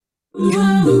I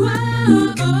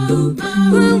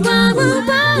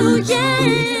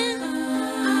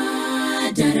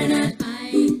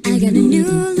got a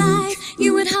new life,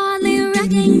 you would hardly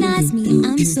recognize me.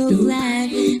 I'm so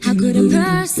glad. How could a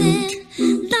person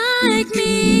like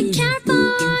me care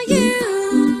for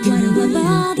you? Why do I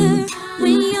bother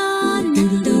when you're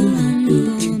not the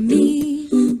one for me?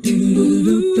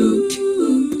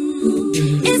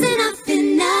 Is enough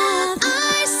enough?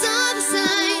 I saw the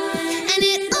sign and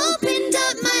it opened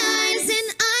up my eyes,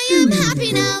 and I am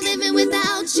happy now living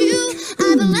without you.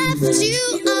 I've left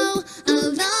you all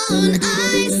alone.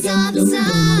 I saw the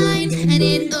sign and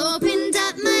it opened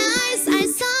up my eyes. I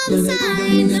saw the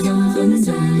sign. I saw the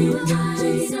sign.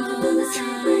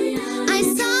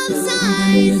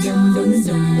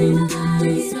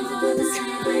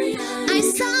 I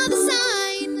saw the sign.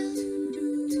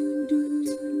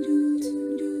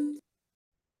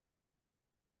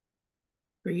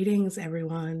 Greetings,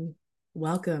 everyone.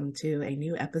 Welcome to a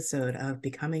new episode of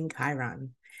Becoming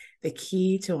Chiron, the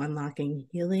key to unlocking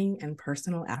healing and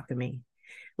personal alchemy,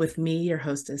 with me, your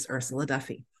hostess, Ursula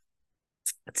Duffy.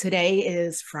 Today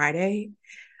is Friday,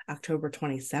 October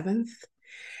 27th,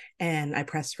 and I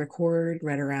pressed record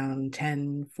right around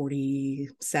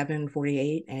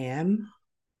 10:47-48 a.m.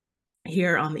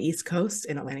 here on the East Coast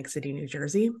in Atlantic City, New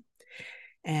Jersey.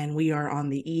 And we are on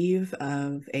the eve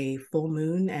of a full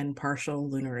moon and partial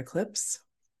lunar eclipse,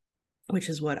 which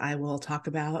is what I will talk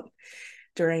about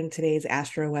during today's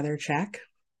astro weather check.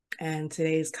 And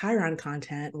today's Chiron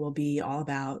content will be all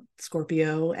about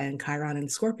Scorpio and Chiron and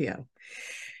Scorpio,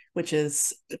 which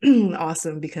is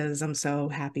awesome because I'm so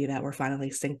happy that we're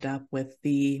finally synced up with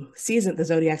the season, the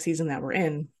zodiac season that we're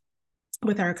in,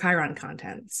 with our Chiron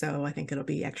content. So I think it'll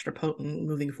be extra potent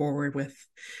moving forward with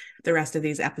the rest of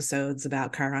these episodes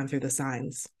about Chiron through the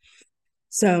signs.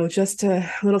 So just a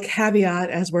little caveat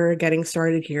as we're getting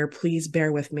started here, please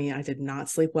bear with me. I did not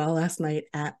sleep well last night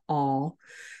at all.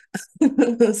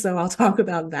 So I'll talk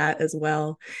about that as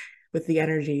well with the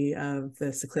energy of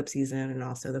this eclipse season and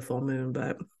also the full moon.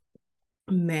 But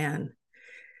man,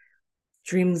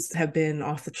 dreams have been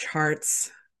off the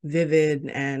charts, vivid,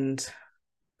 and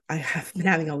I have been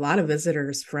having a lot of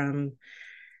visitors from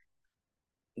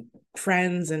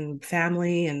friends and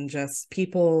family and just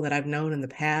people that I've known in the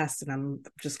past. And I'm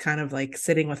just kind of like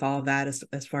sitting with all of that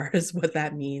as far as what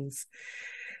that means.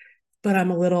 But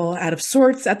I'm a little out of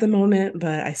sorts at the moment,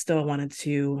 but I still wanted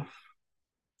to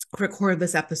record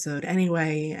this episode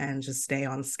anyway and just stay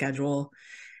on schedule.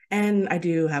 And I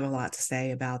do have a lot to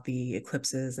say about the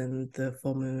eclipses and the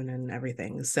full moon and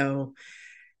everything. So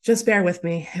just bear with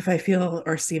me if I feel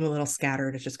or seem a little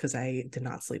scattered. It's just because I did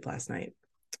not sleep last night.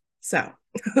 So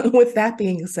with that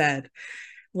being said,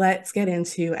 let's get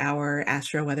into our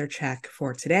astro weather check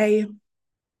for today.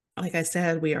 Like I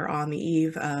said, we are on the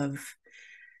eve of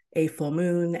a full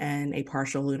moon and a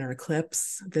partial lunar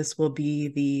eclipse. This will be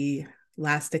the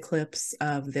last eclipse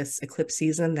of this eclipse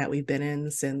season that we've been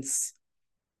in since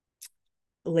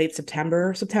late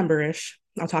September-ish.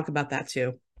 I'll talk about that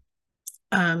too.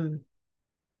 And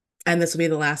this will be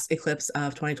the last eclipse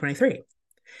of 2023.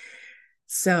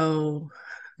 So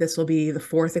this will be the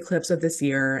fourth eclipse of this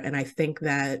year. And I think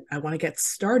that I want to get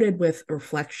started with a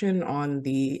reflection on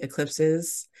the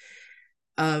eclipses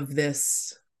of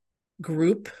this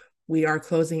group. We are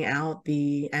closing out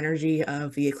the energy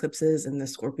of the eclipses in the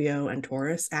Scorpio and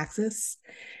Taurus axis.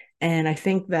 And I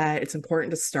think that it's important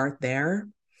to start there.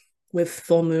 With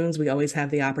full moons, we always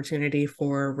have the opportunity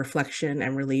for reflection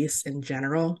and release in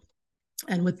general.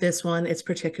 And with this one, it's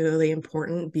particularly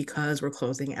important because we're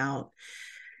closing out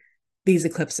these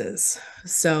eclipses.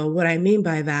 So what I mean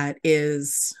by that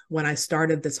is when I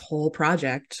started this whole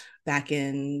project back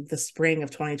in the spring of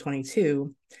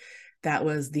 2022, that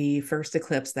was the first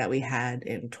eclipse that we had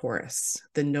in Taurus.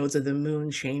 The nodes of the moon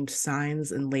changed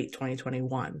signs in late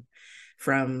 2021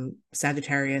 from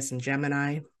Sagittarius and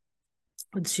Gemini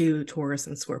to Taurus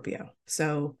and Scorpio.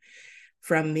 So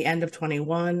from the end of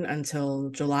 21 until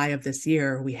July of this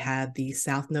year, we had the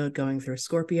south node going through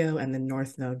Scorpio and the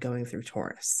north node going through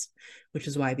Taurus, which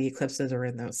is why the eclipses are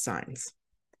in those signs.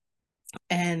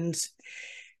 And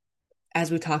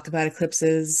as we talked about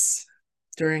eclipses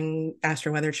during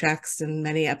astro weather checks and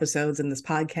many episodes in this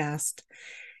podcast,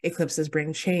 eclipses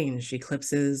bring change.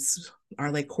 Eclipses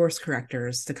are like course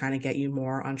correctors to kind of get you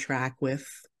more on track with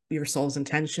your soul's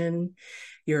intention,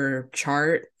 your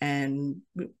chart, and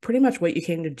pretty much what you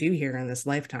came to do here in this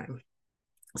lifetime.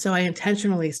 So I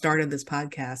intentionally started this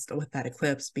podcast with that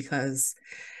eclipse because,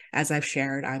 as I've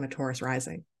shared, I'm a Taurus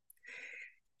rising.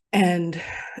 And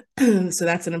so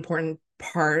that's an important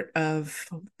part of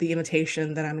the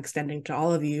invitation that I'm extending to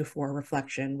all of you for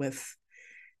reflection with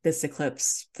this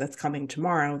eclipse that's coming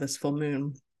tomorrow, this full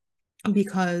moon,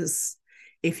 because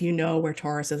if you know where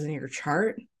Taurus is in your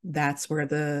chart, that's where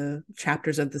the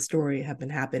chapters of the story have been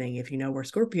happening. If you know where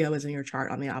Scorpio is in your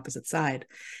chart on the opposite side,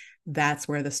 that's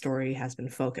where the story has been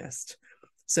focused.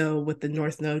 So with the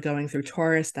North Node going through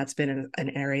Taurus, that's been an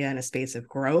area and a space of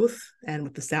growth. And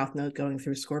with the South Node going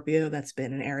through Scorpio, that's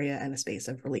been an area and a space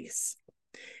of release.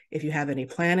 If you have any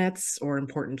planets or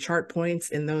important chart points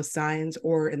in those signs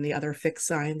or in the other fixed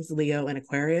signs, Leo and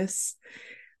Aquarius,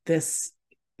 these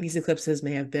eclipses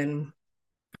may have been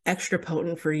extra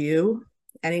potent for you.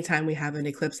 Anytime we have an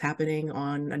eclipse happening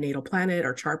on a natal planet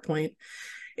or chart point,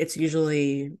 it's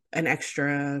usually an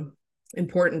extra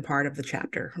important part of the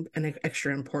chapter, an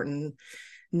extra important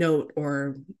note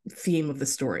or theme of the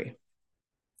story.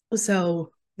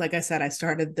 So, like I said, I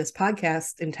started this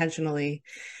podcast intentionally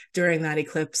during that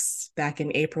eclipse back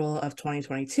in April of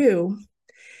 2022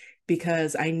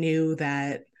 because I knew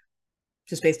that,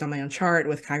 just based on my own chart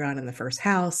with Chiron in the first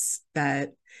house,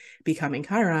 that becoming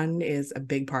Chiron is a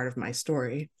big part of my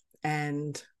story.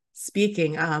 And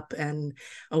speaking up and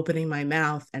opening my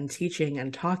mouth and teaching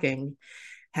and talking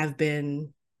have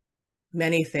been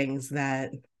many things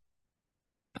that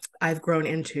I've grown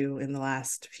into in the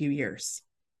last few years.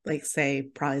 Like, say,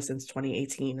 probably since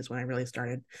 2018 is when I really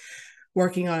started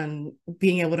working on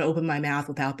being able to open my mouth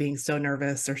without being so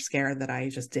nervous or scared that I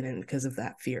just didn't because of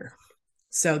that fear.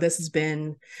 So this has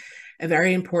been a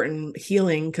very important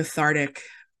healing, cathartic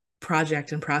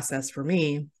project and process for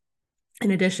me,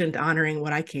 in addition to honoring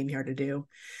what I came here to do,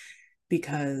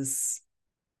 because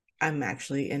I'm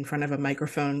actually in front of a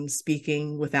microphone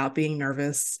speaking without being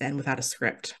nervous and without a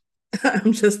script.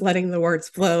 I'm just letting the words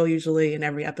flow usually in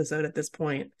every episode at this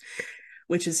point,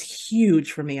 which is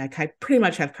huge for me. I pretty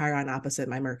much have Chiron opposite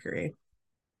my Mercury.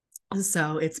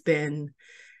 So it's been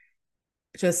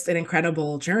just an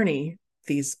incredible journey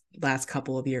these last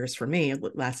couple of years for me,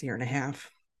 last year and a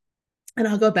half. And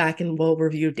I'll go back and we'll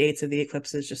review dates of the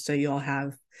eclipses just so you all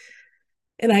have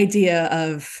an idea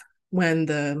of when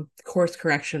the course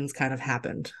corrections kind of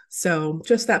happened. So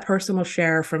just that personal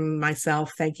share from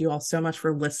myself. Thank you all so much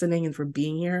for listening and for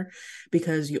being here,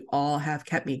 because you all have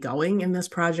kept me going in this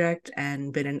project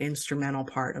and been an instrumental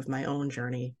part of my own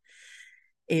journey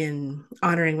in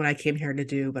honoring what I came here to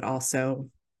do, but also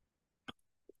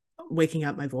waking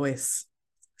up my voice.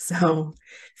 So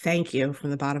thank you from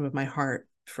the bottom of my heart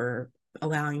for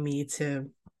allowing me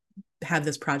to have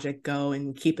this project go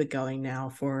and keep it going now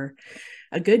for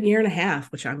a good year and a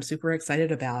half, which I'm super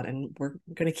excited about. And we're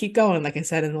going to keep going. Like I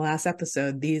said in the last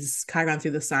episode, these Chiron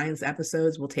Through the Signs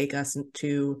episodes will take us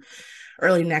to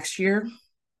early next year.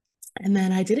 And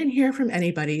then I didn't hear from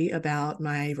anybody about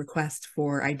my request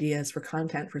for ideas for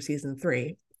content for season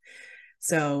 3.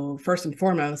 So first and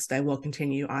foremost, I will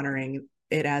continue honoring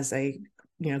it as a,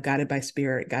 guided by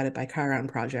spirit, guided by Chiron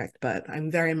project. But I'm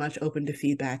very much open to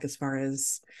feedback as far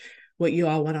as what you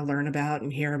all want to learn about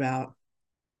and hear about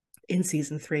in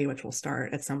season 3, which will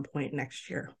start at some point next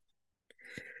year.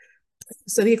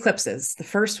 So the eclipses, the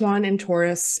first one in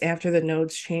Taurus after the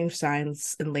nodes changed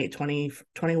signs in late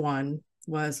 2021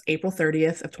 was April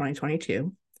 30th of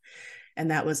 2022.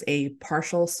 And that was a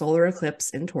partial solar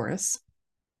eclipse in Taurus.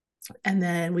 And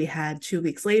then we had 2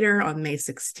 weeks later on May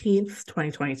 16th,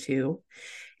 2022,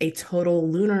 a total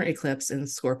lunar eclipse in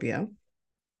Scorpio.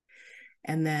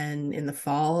 And then in the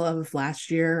fall of last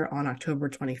year, on October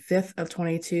 25th of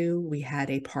 22, we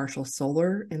had a partial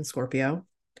solar in Scorpio.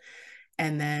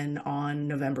 And then on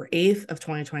November 8th of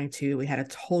 2022, we had a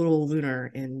total lunar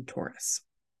in Taurus.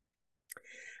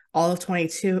 All of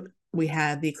 22, we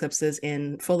had the eclipses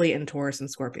fully in Taurus and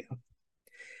Scorpio.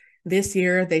 This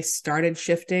year, they started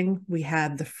shifting. We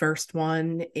had the first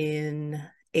one in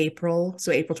April,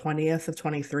 so April 20th of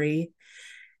 23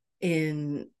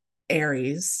 in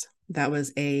Aries. That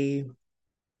was a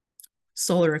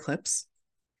solar eclipse.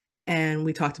 And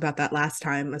we talked about that last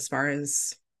time as far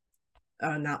as,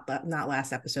 not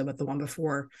last episode, but the one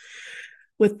before,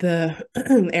 with the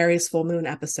Aries full moon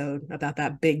episode, about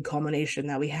that big culmination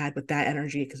that we had with that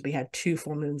energy, because we had 2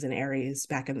 full moons in Aries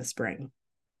back in the spring.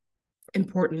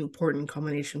 Important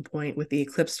culmination point with the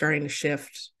eclipse starting to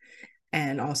shift,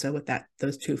 and also with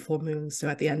those 2 full moons. So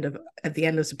at the end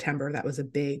of September, that was a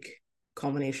big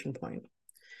culmination point.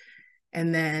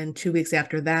 And then 2 weeks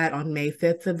after that, on May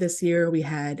 5th of this year, we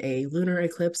had a lunar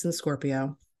eclipse in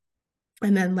Scorpio.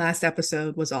 And then last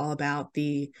episode was all about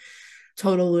the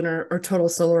total lunar or total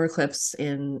solar eclipse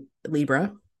in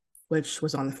Libra, which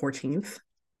was on the 14th.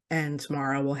 And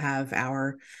tomorrow we'll have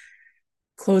our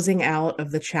closing out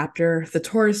of the chapter, the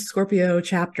Taurus Scorpio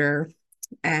chapter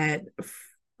at,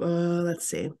 let's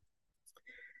see,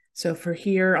 So for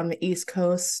here on the East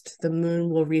Coast, the moon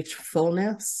will reach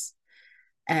fullness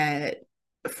at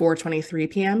 4:23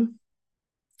 p.m.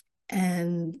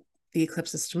 and the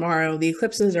eclipse is tomorrow. The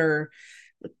eclipses are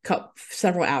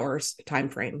several hours time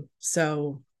frame.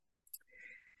 So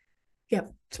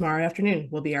yep, tomorrow afternoon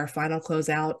will be our final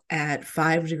closeout at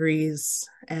 5 degrees,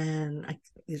 and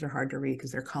these are hard to read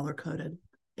because they're color coded.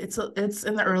 It's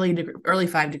in the early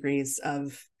 5 degrees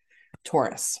of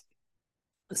Taurus.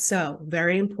 So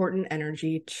very important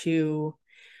energy to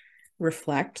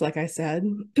reflect, like I said,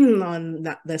 on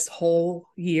this whole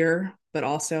year, but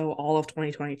also all of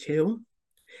 2022.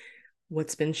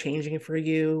 What's been changing for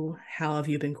you? How have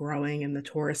you been growing in the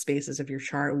Taurus spaces of your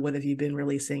chart? What have you been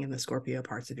releasing in the Scorpio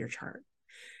parts of your chart?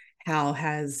 How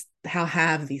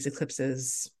have these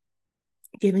eclipses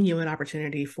given you an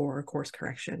opportunity for course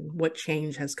correction? What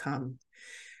change has come,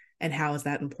 and how is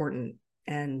that important?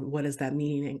 And what does that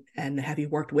mean? And have you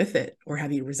worked with it, or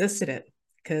have you resisted it?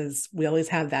 Because we always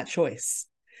have that choice.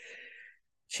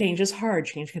 Change is hard.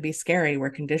 Change can be scary.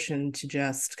 We're conditioned to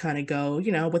just kind of go,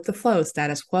 with the flow,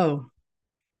 status quo.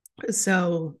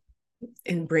 So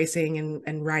embracing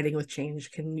and riding with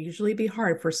change can usually be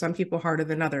hard. For some people, harder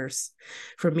than others.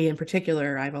 For me in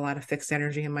particular, I have a lot of fixed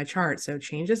energy in my chart, so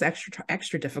change is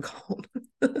extra difficult.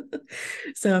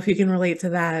 So if you can relate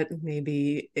to that,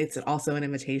 maybe it's also an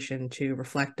invitation to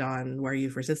reflect on where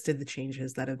you've resisted the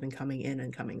changes that have been coming in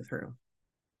and coming through.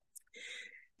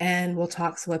 And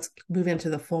so let's move into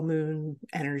the full moon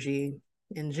energy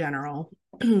in general.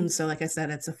 So like I said,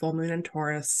 it's a full moon in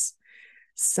Taurus.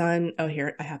 Sun, oh,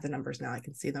 here, I have the numbers now. I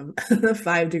can see them.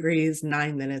 5 degrees,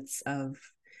 9 minutes of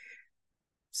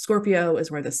Scorpio is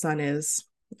where the sun is,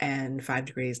 and 5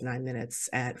 degrees, 9 minutes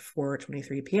at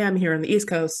 4:23 p.m. here on the East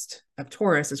Coast of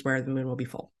Taurus is where the moon will be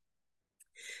full.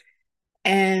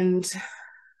 And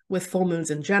with full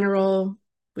moons in general,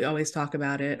 we always talk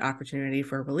about it, opportunity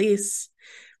for release.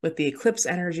 With the eclipse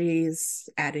energies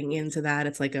adding into that,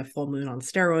 it's like a full moon on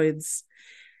steroids.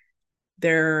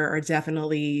 There are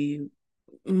definitely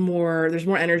there's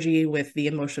more energy with the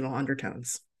emotional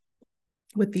undertones,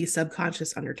 with the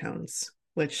subconscious undertones,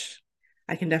 which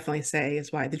I can definitely say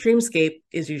is why the dreamscape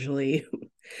is usually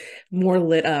more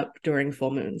lit up during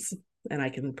full moons. And I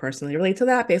can personally relate to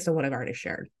that based on what I've already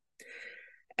shared.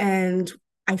 And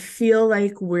I feel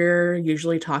like we're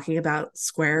usually talking about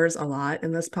squares a lot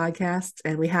in this podcast,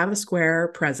 and we have a square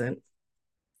present.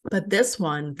 But this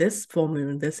full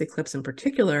moon, this eclipse in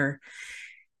particular,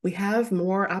 we have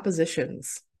more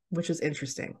oppositions, which is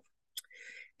interesting.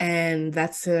 And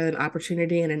that's an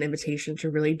opportunity and an invitation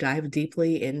to really dive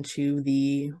deeply into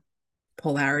the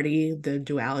polarity, the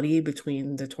duality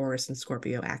between the Taurus and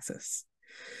Scorpio axis.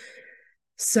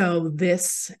 So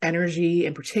this energy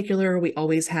in particular, we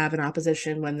always have an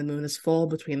opposition when the moon is full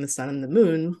between the sun and the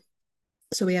moon.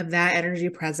 So we have that energy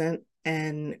present,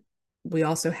 and we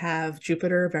also have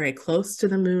Jupiter very close to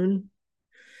the moon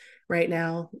right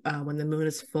now. When the moon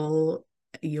is full,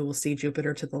 you will see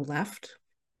Jupiter to the left.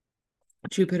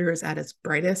 Jupiter is at its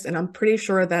brightest, and I'm pretty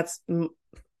sure that's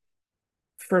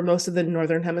for most of the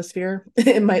northern hemisphere.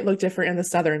 It might look different in the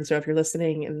southern. So if you're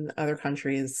listening in other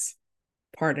countries,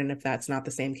 pardon if that's not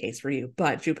the same case for you,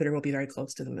 but Jupiter will be very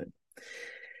close to the moon.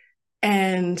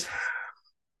 And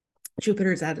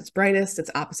Jupiter is at its brightest. It's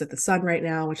opposite the sun right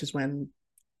now, which is when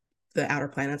the outer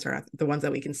planets the ones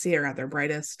that we can see are at their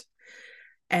brightest.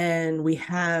 And we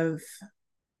have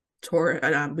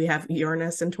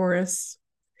Uranus and Taurus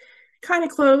kind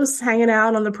of close, hanging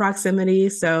out on the proximity.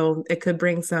 So it could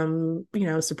bring some,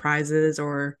 surprises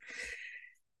or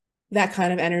that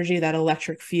kind of energy, that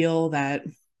electric feel, that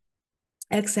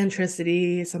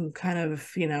eccentricity, some kind of,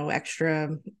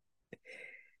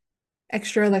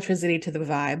 extra electricity to the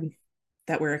vibe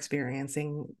that we're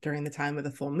experiencing during the time of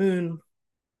the full moon.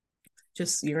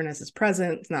 Just Uranus is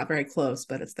present. It's not very close,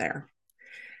 but it's there.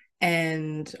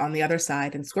 And on the other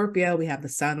side in Scorpio, we have the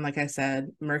sun. Like I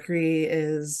said, Mercury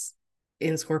is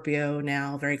in Scorpio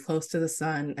now, very close to the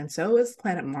sun, and so is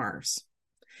planet Mars.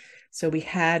 So we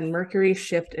had Mercury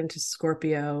shift into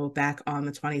Scorpio back on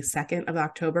the 22nd of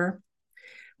October.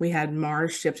 We had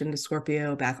Mars shift into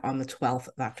Scorpio back on the 12th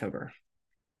of October.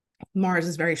 Mars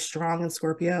is very strong in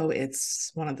Scorpio.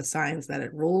 It's one of the signs that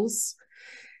it rules.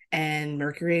 And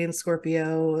Mercury in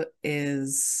Scorpio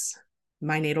is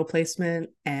my natal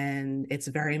placement, and it's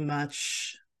very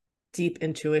much deep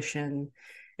intuition.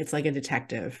 It's like a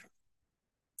detective.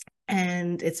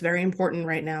 And it's very important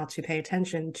right now to pay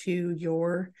attention to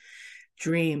your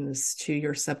dreams, to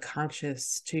your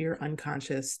subconscious, to your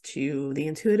unconscious, to the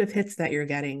intuitive hits that you're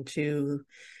getting, to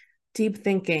deep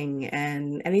thinking,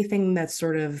 and anything that's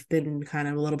sort of been kind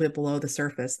of a little bit below the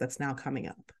surface that's now coming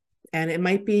up. And it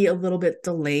might be a little bit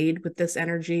delayed with this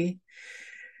energy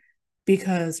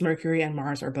because Mercury and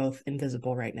Mars are both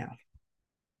invisible right now.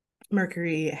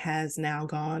 Mercury has now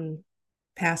gone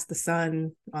past the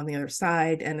sun on the other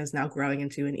side and is now growing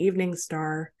into an evening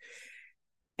star.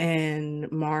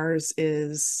 And Mars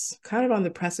is kind of on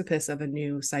the precipice of a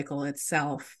new cycle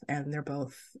itself, and they're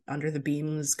both under the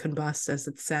beams combust, as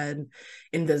it's said,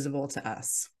 invisible to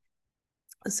us.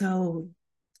 So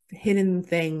hidden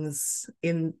things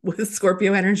in with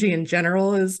Scorpio energy in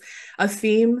general is a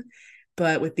theme,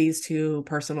 but with these two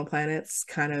personal planets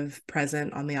kind of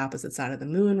present on the opposite side of the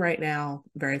moon right now,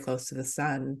 very close to the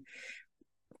sun,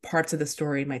 parts of the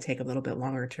story might take a little bit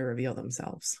longer to reveal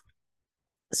themselves.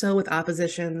 So with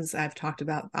oppositions, I've talked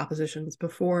about oppositions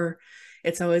before,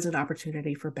 it's always an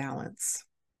opportunity for balance.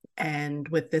 And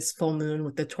with this full moon,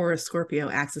 with the Taurus Scorpio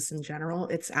axis in general,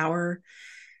 it's our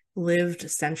lived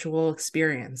sensual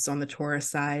experience. On the Taurus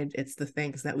side, it's the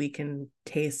things that we can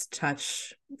taste,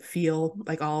 touch, feel,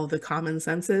 like all the common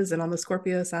senses. And on the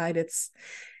Scorpio side, it's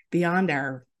beyond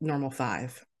our normal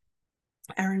five.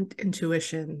 Our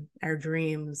intuition, our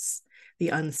dreams, the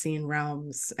unseen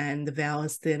realms, and the veil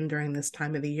is thin during this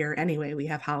time of the year anyway. We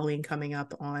have Halloween coming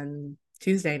up on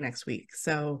Tuesday next week.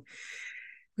 So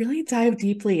really dive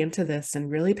deeply into this and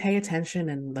really pay attention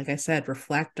and, like I said,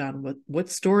 reflect on what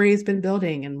story has been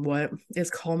building and what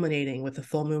is culminating. With the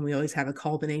full moon, we always have a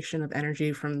culmination of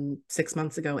energy from 6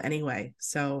 months ago anyway.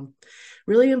 So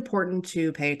really important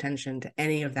to pay attention to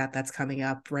any of that that's coming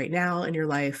up right now in your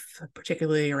life,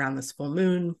 particularly around this full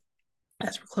moon.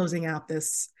 As we're closing out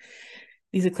these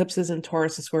eclipses in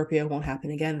Taurus and Scorpio won't happen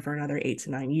again for another 8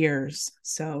 to 9 years.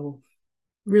 So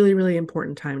really, really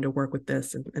important time to work with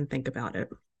this and think about it.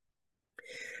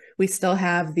 We still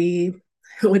have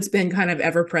what's been kind of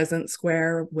ever-present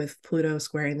square with Pluto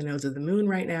squaring the nodes of the moon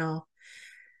right now.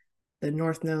 The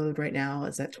north node right now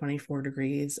is at 24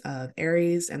 degrees of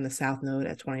Aries and the south node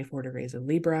at 24 degrees of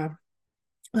Libra.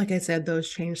 Like I said, those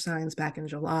changed signs back in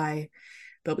July,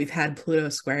 but we've had Pluto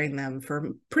squaring them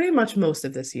for pretty much most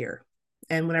of this year.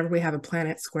 And whenever we have a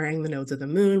planet squaring the nodes of the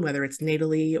moon, whether it's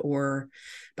natally or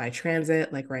by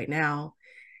transit, like right now,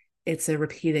 it's a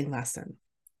repeating lesson.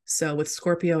 So with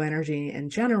Scorpio energy in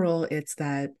general, it's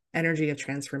that energy of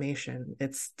transformation.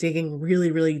 It's digging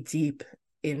really, really deep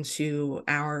into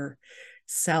our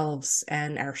selves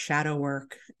and our shadow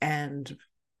work, and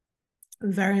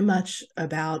very much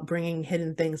about bringing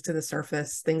hidden things to the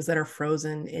surface, things that are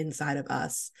frozen inside of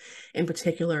us, in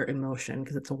particular emotion,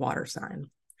 because it's a water sign.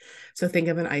 So think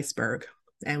of an iceberg,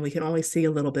 and we can only see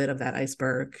a little bit of that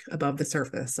iceberg above the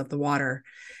surface of the water.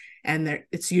 And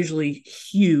it's usually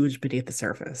huge beneath the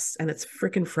surface, and it's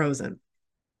freaking frozen,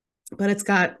 but it's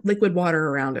got liquid water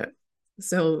around it.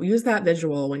 So use that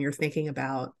visual when you're thinking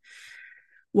about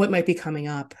what might be coming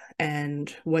up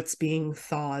and what's being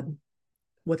thawed,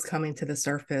 what's coming to the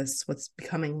surface, what's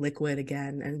becoming liquid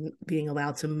again, and being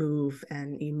allowed to move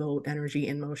and emote energy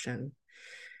in motion.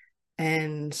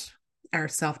 And our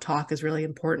self-talk is really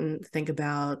important. Think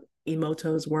about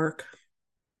Emoto's work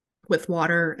with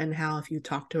water, and how if you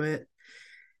talk to it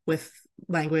with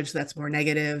language that's more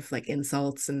negative, like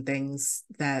insults and things,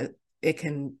 that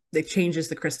it changes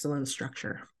the crystalline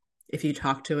structure. If you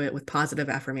talk to it with positive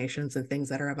affirmations and things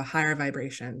that are of a higher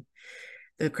vibration,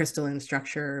 the crystalline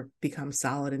structure becomes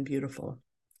solid and beautiful.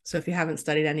 So if you haven't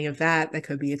studied any of that, that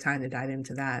could be a time to dive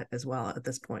into that as well at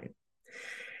this point.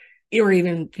 Or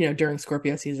even, during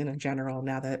Scorpio season in general,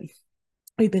 now that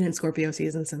we've been in Scorpio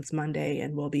season since Monday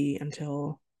and will be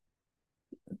until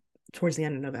towards the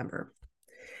end of November.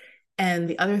 And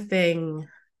the other thing,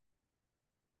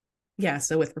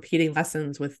 so with repeating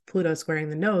lessons, with Pluto squaring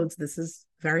the nodes, this is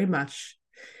very much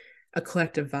a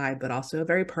collective vibe, but also a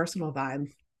very personal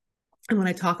vibe. And when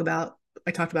I talked about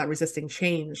resisting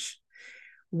change,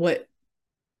 what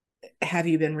have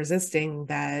you been resisting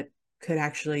that could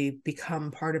actually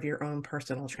become part of your own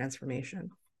personal transformation?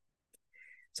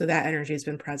 So that energy has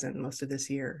been present most of this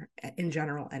year in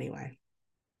general anyway.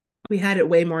 We had it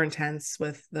way more intense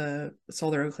with the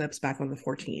solar eclipse back on the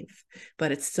 14th,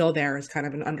 but it's still there as kind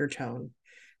of an undertone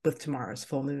with tomorrow's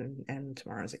full moon and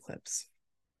tomorrow's eclipse.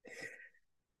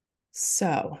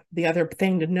 So the other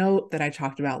thing to note that I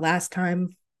talked about last time,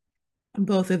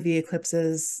 both of the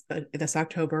eclipses this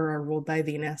October are ruled by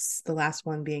Venus, the last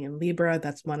one being in Libra.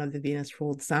 That's one of the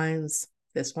Venus-ruled signs.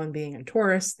 This one being in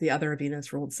Taurus, the other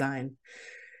Venus-ruled sign.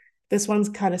 This one's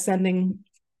kind of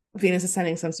Venus is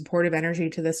sending some supportive energy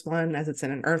to this one, as it's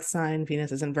in an earth sign.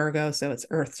 Venus is in Virgo, so it's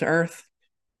earth to earth.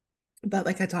 But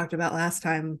like I talked about last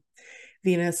time,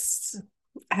 Venus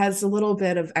has a little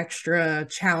bit of extra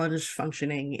challenge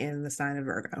functioning in the sign of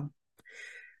Virgo.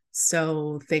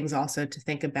 So things also to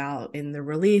think about in the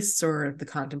release or the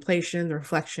contemplation, the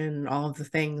reflection, all of the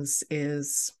things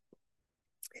is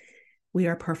we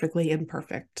are perfectly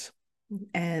imperfect.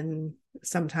 And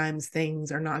sometimes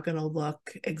things are not going to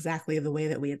look exactly the way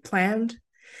that we had planned.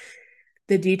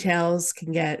 The details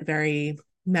can get very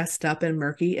messed up and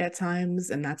murky at times,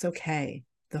 and that's okay.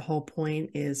 The whole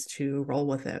point is to roll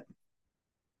with it.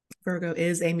 Virgo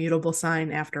is a mutable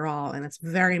sign after all, and it's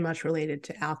very much related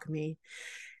to alchemy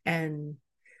and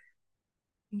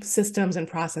systems and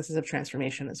processes of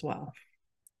transformation as well.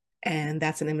 And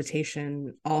that's an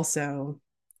invitation also,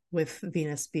 with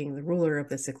Venus being the ruler of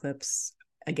this eclipse,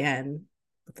 again,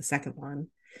 with the second one,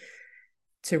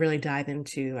 to really dive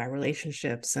into our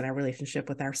relationships and our relationship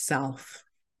with ourself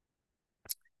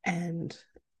and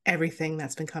everything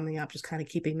that's been coming up, just kind of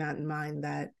keeping that in mind,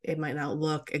 that it might not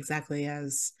look exactly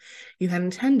as you had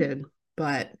intended,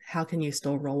 but how can you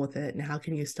still roll with it, and how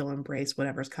can you still embrace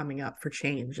whatever's coming up for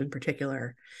change in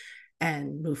particular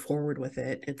and move forward with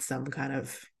it? It's some kind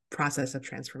of process of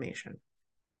transformation.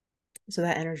 So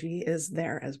that energy is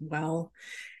there as well.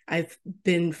 I've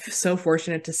been so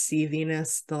fortunate to see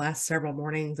Venus the last several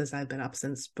mornings as I've been up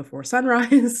since before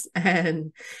sunrise.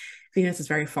 And Venus is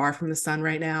very far from the sun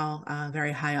right now,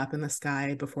 very high up in the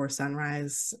sky before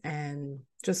sunrise, and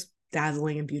just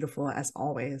dazzling and beautiful as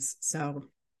always. So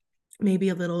maybe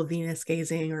a little Venus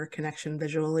gazing or connection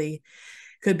visually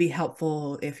could be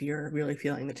helpful if you're really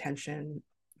feeling the tension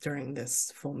during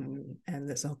this full moon and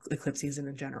this eclipse season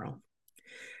in general.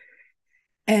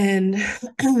 And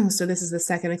so this is the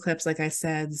second eclipse, like I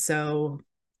said. So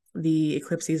the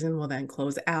eclipse season will then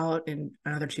close out in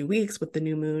another 2 weeks with the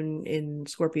new moon in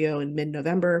Scorpio in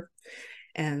mid-November.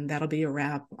 And that'll be a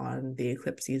wrap on the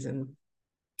eclipse season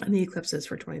and the eclipses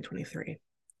for 2023.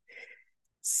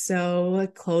 So a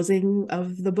closing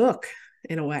of the book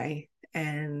in a way.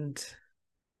 And,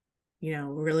 you know,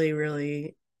 really,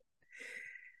 really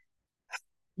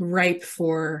ripe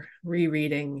for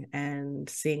rereading and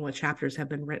seeing what chapters have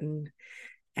been written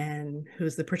and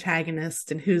who's the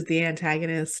protagonist and who's the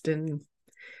antagonist, and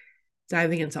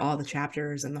diving into all the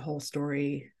chapters and the whole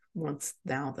story once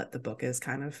now that the book is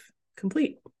kind of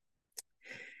complete.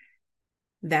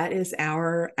 That is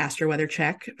our astro weather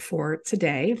check for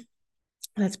today.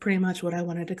 That's pretty much what I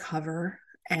wanted to cover.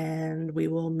 And we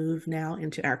will move now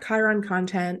into our Chiron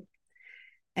content.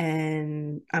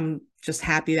 And I'm just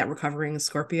happy that we're covering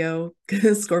Scorpio,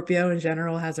 because Scorpio in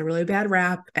general has a really bad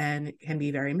rap and can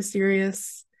be very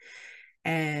mysterious.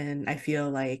 And I feel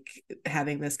like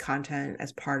having this content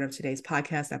as part of today's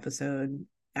podcast episode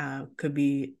could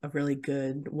be a really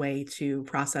good way to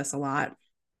process a lot.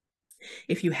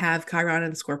 If you have Chiron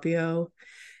and Scorpio,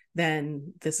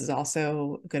 then this is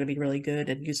also going to be really good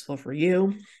and useful for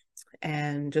you.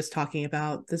 And just talking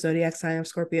about the zodiac sign of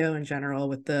Scorpio in general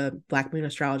with the Black Moon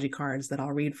astrology cards that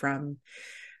I'll read from,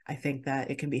 I think that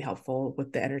it can be helpful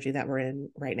with the energy that we're in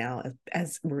right now,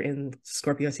 as we're in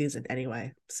Scorpio season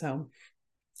anyway. So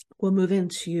we'll move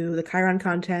into the Chiron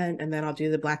content, and then I'll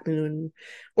do the Black Moon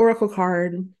Oracle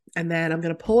card. And then I'm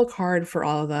going to pull a card for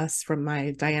all of us from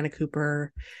my Diana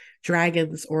Cooper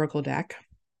Dragons Oracle deck.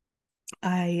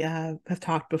 I have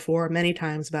talked before many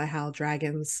times about how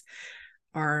dragons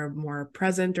are more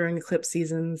present during eclipse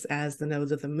seasons, as the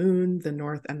nodes of the moon, the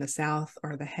north and the south,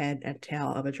 are the head and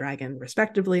tail of a dragon,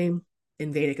 respectively.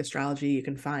 In Vedic astrology, you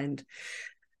can find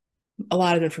a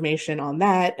lot of information on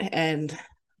that and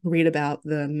read about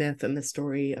the myth and the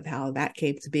story of how that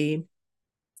came to be.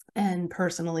 And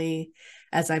personally,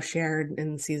 as I've shared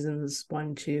in seasons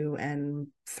 1, 2, and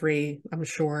 3, I'm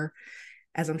sure,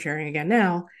 as I'm sharing again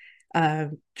now,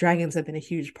 dragons have been a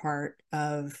huge part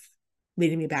of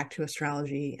leading me back to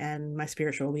astrology and my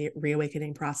spiritual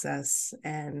reawakening process,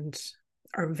 and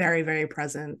are very, very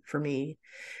present for me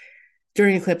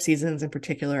during eclipse seasons in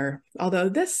particular. Although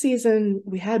this season,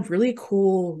 we had really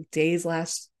cool days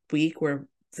last week where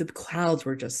the clouds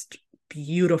were just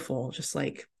beautiful, just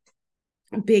like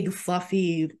big,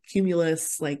 fluffy,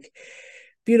 cumulus, like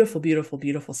beautiful, beautiful,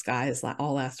 beautiful skies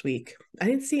all last week. I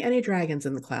didn't see any dragons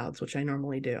in the clouds, which I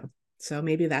normally do. So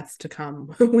maybe that's to come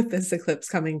with this eclipse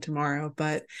coming tomorrow,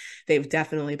 but they've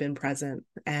definitely been present.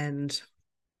 And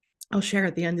I'll share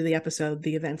at the end of the episode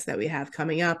the events that we have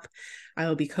coming up. I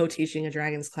will be co-teaching a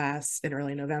dragons class in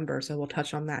early November, so we'll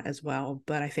touch on that as well.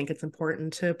 But I think it's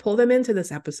important to pull them into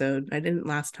this episode. I didn't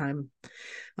last time.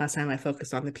 Last time I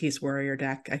focused on the Peace Warrior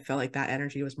deck. I felt like that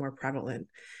energy was more prevalent.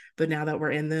 But now that we're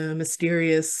in the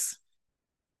mysterious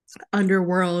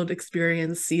underworld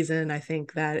experience season, I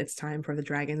think that it's time for the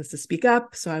dragons to speak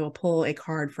up. So I will pull a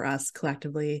card for us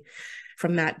collectively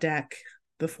from that deck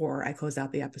before I close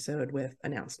out the episode with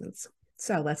announcements.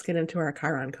 So let's get into our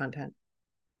Chiron content.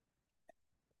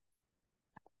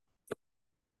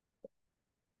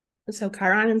 So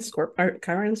Chiron and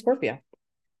Scorpio.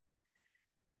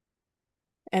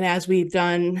 And as we've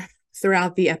done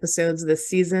throughout the episodes this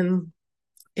season,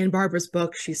 in Barbara's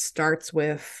book, she starts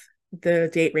with the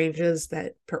date ranges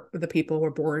that the people were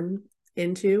born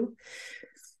into.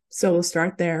 So we'll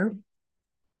start there.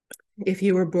 If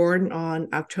you were born on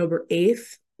October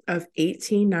 8th of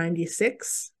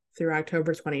 1896 through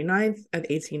October 29th of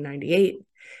 1898,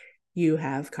 you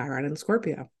have Chiron and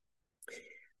Scorpio.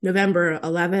 November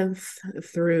 11th of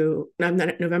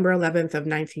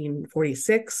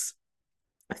 1946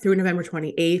 through November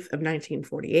 28th of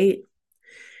 1948,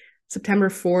 September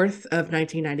 4th of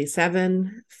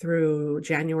 1997 through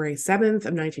January 7th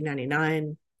of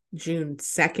 1999, June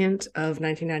 2nd of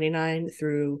 1999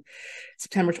 through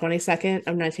September 22nd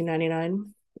of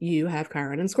 1999, you have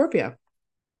Chiron and Scorpio.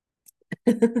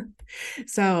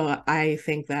 So I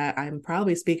think that I'm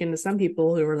probably speaking to some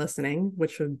people who are listening,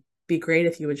 which would be great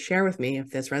if you would share with me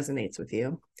if this resonates with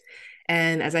you.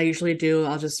 And as I usually do,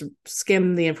 I'll just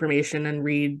skim the information and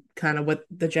read kind of what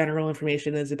the general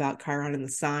information is about Chiron and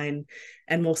the sign.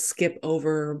 And we'll skip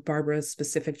over Barbara's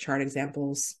specific chart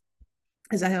examples.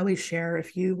 As I always share,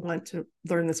 if you want to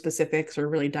learn the specifics or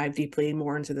really dive deeply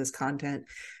more into this content,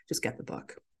 just get the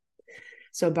book.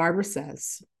 So Barbara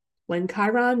says, when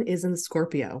Chiron is in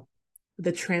Scorpio,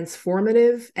 the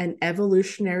transformative and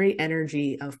evolutionary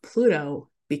energy of Pluto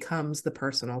becomes the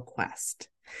personal quest.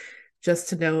 Just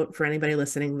to note for anybody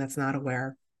listening that's not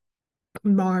aware,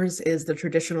 Mars is the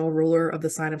traditional ruler of the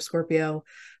sign of Scorpio.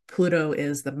 Pluto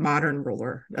is the modern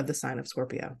ruler of the sign of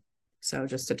Scorpio. So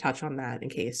just to touch on that in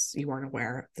case you weren't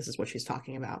aware, this is what she's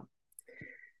talking about.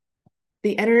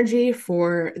 The energy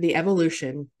for the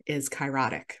evolution is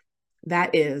chirotic.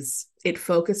 That is, it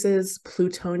focuses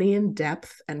Plutonian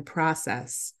depth and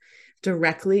process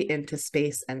directly into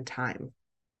space and time.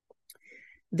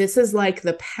 This is like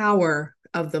the power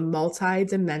of the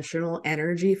multi-dimensional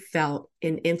energy felt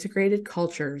in integrated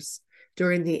cultures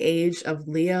during the age of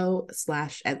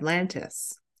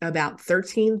Leo/Atlantis, about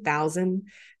 13,000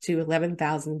 to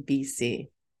 11,000 BC.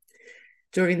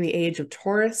 During the age of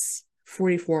Taurus,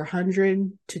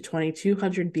 4,400 to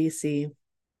 2,200 BC,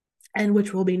 and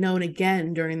which will be known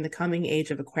again during the coming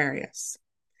age of Aquarius.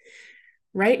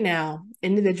 Right now,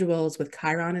 individuals with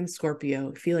Chiron and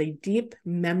Scorpio feel a deep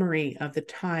memory of the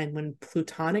time when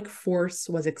Plutonic force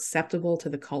was acceptable to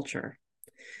the culture.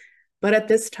 But at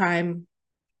this time,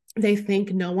 they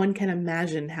think no one can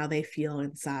imagine how they feel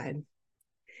inside.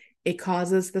 It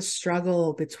causes the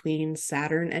struggle between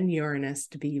Saturn and Uranus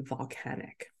to be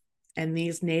volcanic. And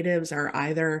these natives are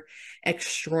either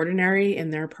extraordinary in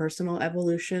their personal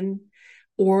evolution,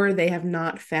 or they have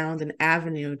not found an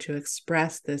avenue to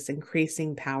express this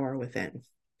increasing power within.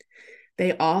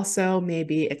 They also may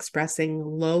be expressing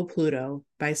low Pluto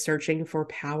by searching for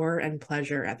power and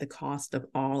pleasure at the cost of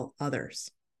all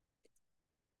others.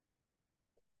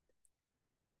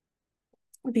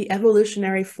 The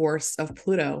evolutionary force of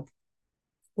Pluto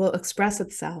will express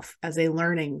itself as a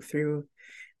learning through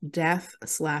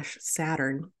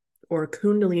death/Saturn or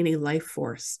Kundalini life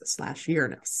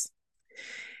force/Uranus.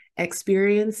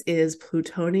 Experience is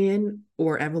Plutonian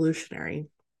or evolutionary,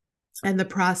 and the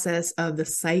process of the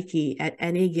psyche at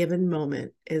any given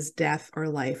moment is death or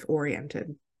life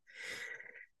oriented.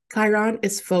 Chiron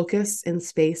is focused in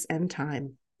space and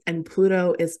time, and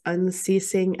Pluto is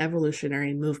unceasing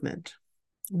evolutionary movement.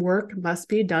 Work must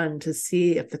be done to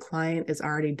see if the client is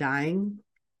already dying,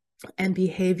 and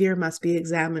behavior must be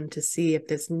examined to see if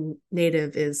this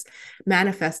native is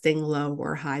manifesting low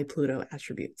or high Pluto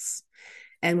attributes.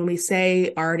 And when we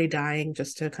say already dying,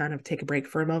 just to kind of take a break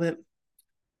for a moment,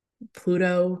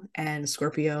 Pluto and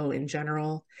Scorpio in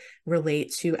general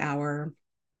relate to our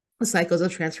cycles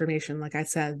of transformation, like I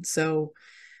said. So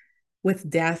with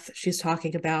death, she's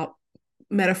talking about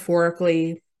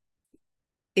metaphorically,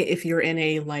 if you're in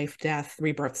a life, death,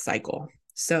 rebirth cycle.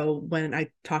 So when I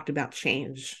talked about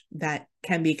change, that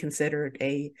can be considered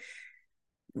a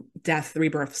death,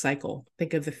 rebirth cycle.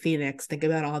 Think of the phoenix, think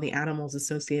about all the animals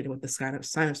associated with the sign of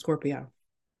Scorpio.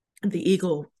 The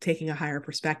eagle taking a higher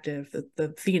perspective,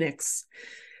 the phoenix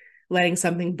letting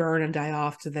something burn and die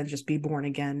off to then just be born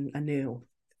again anew.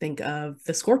 Think of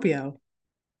the Scorpio,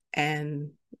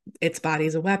 and its body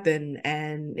is a weapon,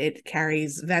 and it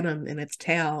carries venom in its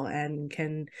tail and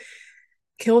can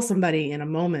kill somebody in a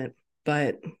moment,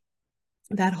 but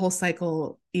that whole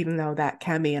cycle, even though that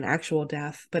can be an actual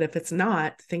death, but if it's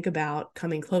not, think about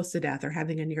coming close to death or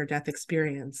having a near death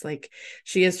experience. Like,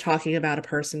 she is talking about a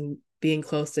person being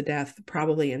close to death,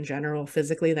 probably in general,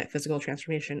 physically, that physical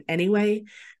transformation anyway,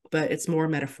 but it's more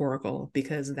metaphorical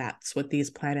because that's what these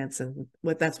planets and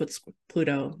that's what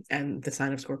Pluto and the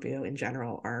sign of Scorpio in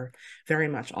general are very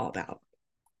much all about.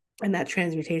 And that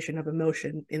transmutation of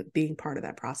emotion in being part of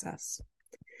that process.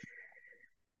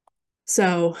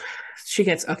 So she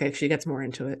gets more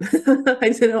into it. I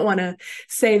didn't want to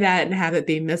say that and have it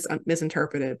be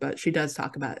misinterpreted, but she does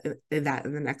talk about that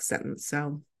in the next sentence.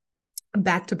 So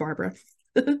back to Barbara.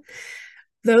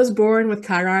 Those born with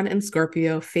Chiron and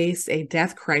Scorpio face a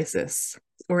death crisis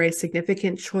or a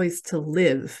significant choice to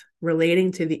live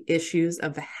relating to the issues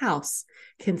of the house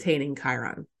containing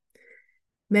Chiron.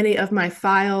 Many of my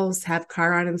files have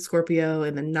Chiron and Scorpio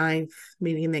in the ninth,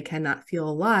 meaning they cannot feel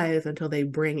alive until they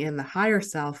bring in the higher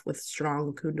self with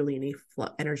strong Kundalini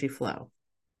energy flow.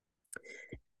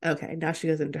 Okay, now she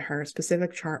goes into her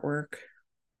specific chart work.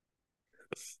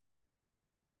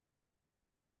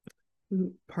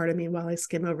 Pardon me while I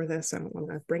skim over this. I don't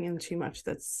want to bring in too much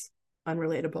that's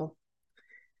unrelatable.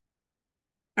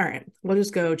 All right, we'll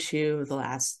just go to the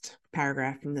last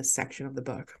paragraph from this section of the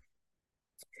book.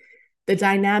 The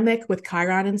dynamic with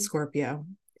Chiron and Scorpio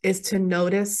is to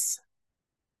notice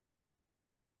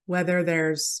whether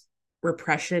there's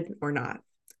repression or not.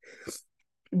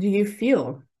 Do you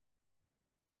feel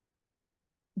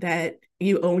that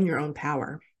you own your own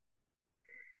power?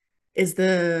 Is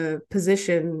the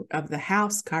position of the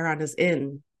house Chiron is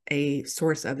in a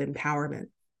source of empowerment?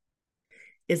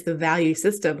 Is the value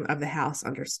system of the house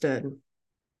understood?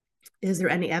 Is there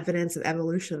any evidence of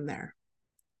evolution there?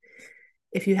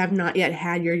 If you have not yet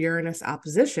had your Uranus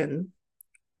opposition,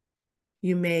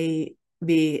 you may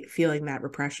be feeling that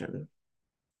repression.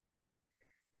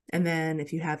 And then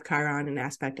if you have Chiron in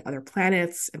aspect to other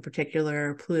planets, in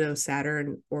particular Pluto,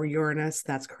 Saturn, or Uranus,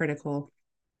 that's critical.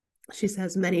 She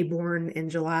says many born in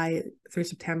July through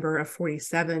September of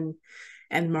 47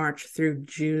 and March through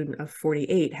June of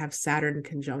 48 have Saturn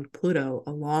conjunct Pluto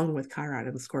along with Chiron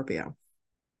and Scorpio.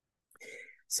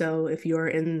 So if you're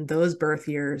in those birth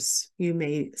years, you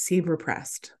may seem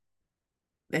repressed.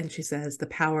 And she says the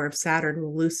power of Saturn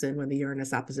will loosen when the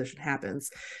Uranus opposition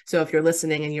happens. So if you're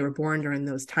listening and you were born during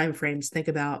those time frames, think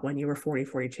about when you were 40,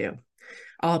 42.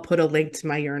 I'll put a link to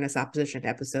my Uranus opposition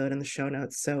episode in the show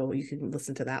notes so you can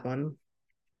listen to that one,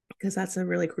 because that's a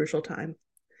really crucial time.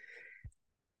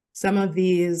 Some of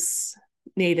these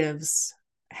natives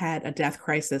had a death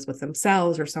crisis with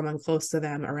themselves or someone close to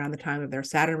them around the time of their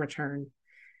Saturn return,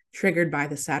 triggered by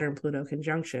the Saturn-Pluto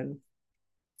conjunction.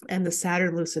 And the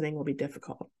Saturn loosening will be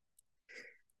difficult.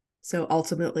 So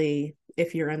ultimately,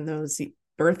 if you're in those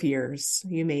birth years,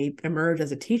 you may emerge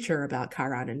as a teacher about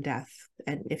Chiron and death.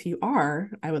 And if you are,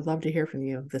 I would love to hear from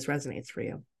you if this resonates for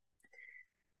you.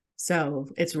 So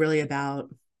it's really about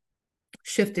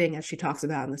shifting, as she talks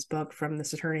about in this book, from the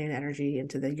Saturnian energy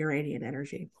into the Uranian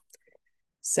energy.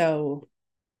 So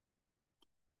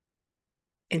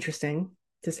interesting,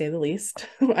 to say the least.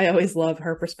 I always love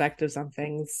her perspectives on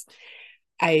things.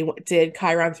 I did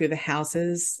Chiron through the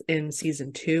houses in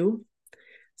season 2.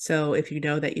 So if you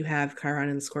know that you have Chiron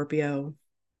and Scorpio,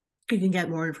 you can get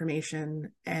more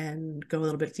information and go a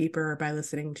little bit deeper by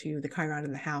listening to the Chiron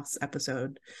in the House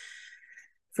episode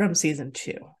from season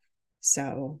 2.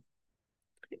 So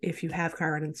if you have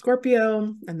Chiron and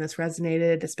Scorpio and this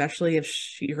resonated, especially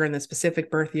if you're in the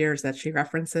specific birth years that she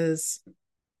references,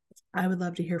 I would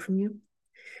love to hear from you.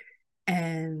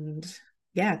 And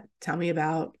yeah, tell me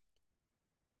about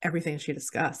everything she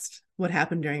discussed. What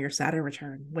happened during your Saturn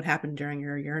return? What happened during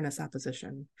your Uranus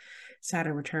opposition?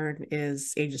 Saturn return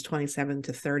is ages 27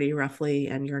 to 30 roughly,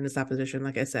 and Uranus opposition,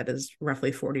 like I said, is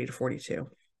roughly 40 to 42.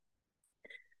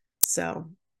 So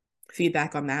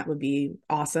feedback on that would be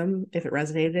awesome if it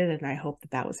resonated, and I hope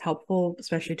that that was helpful,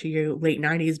 especially to you late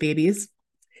 90s babies.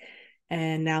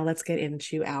 And now let's get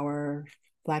into our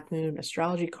Black Moon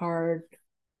astrology card,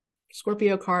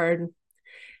 Scorpio card.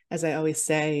 As I always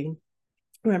say,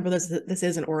 remember this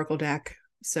is an oracle deck,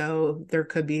 so there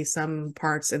could be some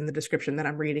parts in the description that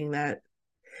I'm reading that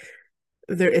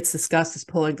it's discussed as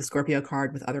pulling the Scorpio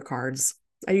card with other cards.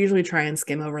 I usually try and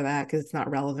skim over that because it's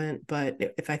not relevant, but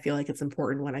if I feel like it's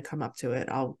important when I come up to it,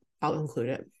 I'll include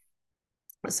it.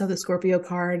 So the Scorpio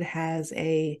card has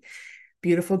a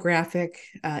beautiful graphic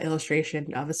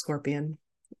illustration of a scorpion,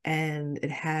 and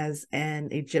it has an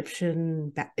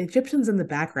Egyptians in the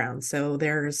background. So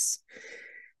there's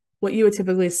what you would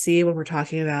typically see when we're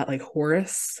talking about like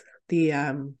Horus,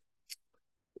 the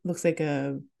looks like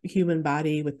a human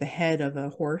body with the head of a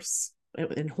horse.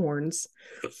 in horns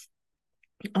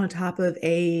on top of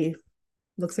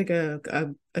looks like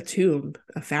a tomb,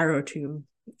 a pharaoh tomb.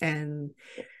 And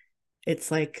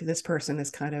it's like this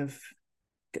person's gone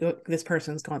through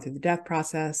the death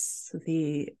process.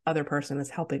 The other person is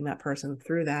helping that person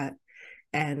through that.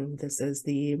 And this is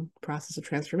the process of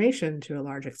transformation to a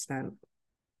large extent.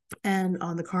 And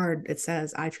on the card, it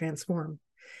says, I transform.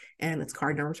 And it's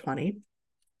card number 20.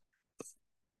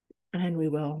 And we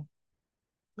will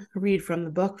read from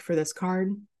the book for this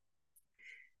card.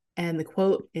 And the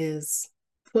quote is,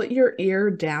 put your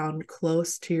ear down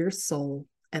close to your soul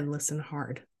and listen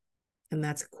hard. And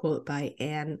that's a quote by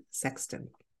Anne Sexton.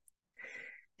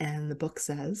 And the book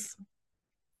says,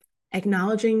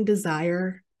 acknowledging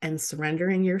desire and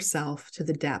surrendering yourself to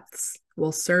the depths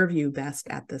will serve you best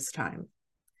at this time.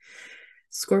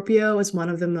 Scorpio is one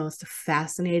of the most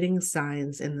fascinating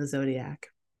signs in the zodiac.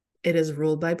 It is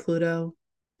ruled by Pluto,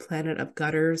 planet of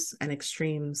gutters and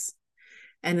extremes,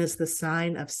 and is the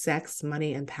sign of sex,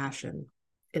 money, and passion.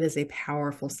 It is a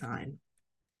powerful sign.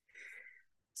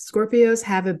 Scorpios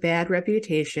have a bad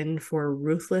reputation for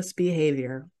ruthless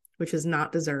behavior, which is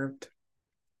not deserved.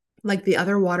 Like the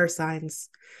other water signs,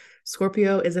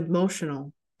 Scorpio is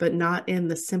emotional, but not in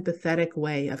the sympathetic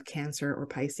way of Cancer or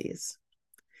Pisces.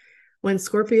 When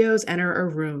Scorpios enter a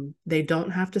room, they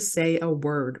don't have to say a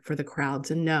word for the crowd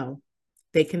to know.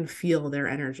 They can feel their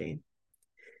energy.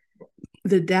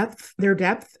 Their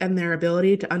depth and their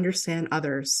ability to understand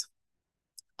others,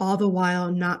 all the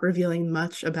while not revealing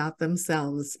much about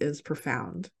themselves, is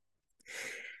profound.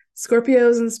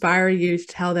 Scorpios inspire you to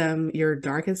tell them your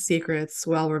darkest secrets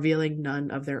while revealing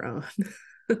none of their own.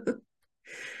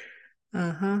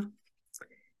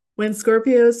 When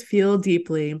Scorpios feel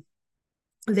deeply,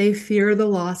 they fear the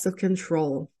loss of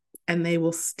control, and they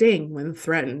will sting when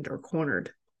threatened or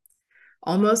cornered.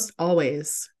 Almost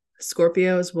always,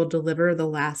 Scorpios will deliver the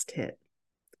last hit.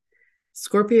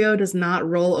 Scorpio does not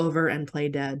roll over and play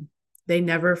dead. They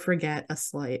never forget a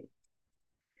slight.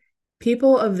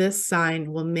 People of this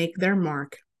sign will make their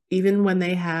mark, even when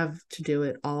they have to do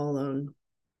it all alone.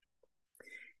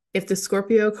 If the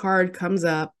Scorpio card comes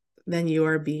up, then you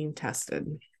are being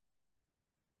tested.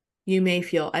 You may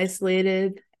feel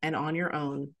isolated and on your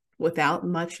own, without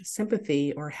much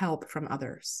sympathy or help from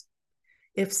others.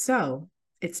 If so,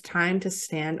 it's time to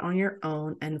stand on your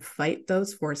own and fight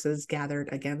those forces gathered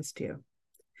against you.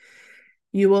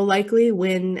 You will likely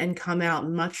win and come out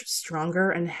much stronger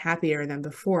and happier than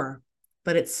before,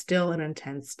 but it's still an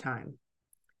intense time.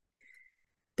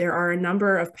 There are a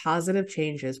number of positive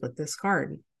changes with this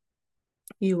card.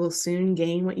 You will soon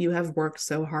gain what you have worked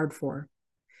so hard for.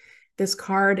 This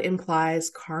card implies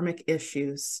karmic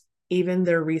issues, even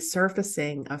the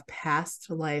resurfacing of past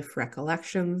life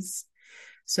recollections.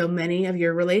 So many of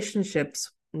your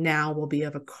relationships now will be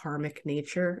of a karmic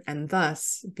nature and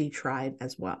thus be tried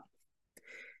as well.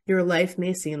 Your life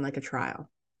may seem like a trial.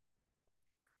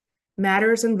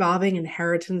 Matters involving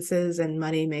inheritances and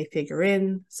money may figure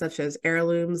in, such as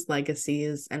heirlooms,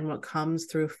 legacies, and what comes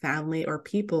through family or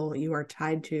people you are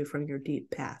tied to from your deep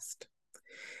past.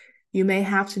 You may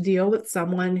have to deal with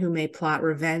someone who may plot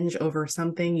revenge over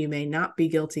something you may not be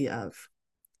guilty of.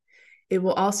 It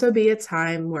will also be a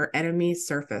time where enemies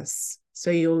surface,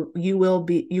 so you will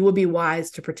be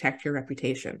wise to protect your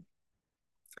reputation.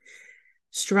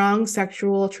 Strong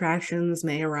sexual attractions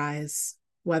may arise,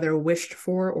 whether wished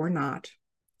for or not.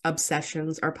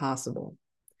 Obsessions are possible.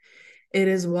 It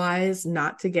is wise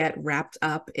not to get wrapped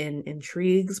up in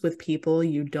intrigues with people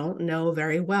you don't know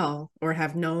very well or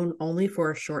have known only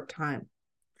for a short time.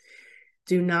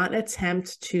 Do not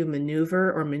attempt to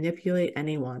maneuver or manipulate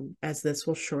anyone, as this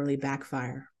will surely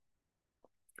backfire.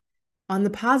 On the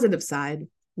positive side,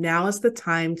 now is the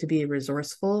time to be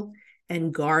resourceful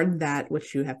and guard that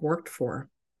which you have worked for.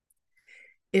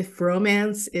 If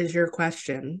romance is your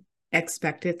question,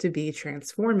 expect it to be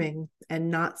transforming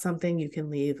and not something you can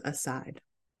leave aside.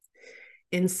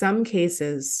 In some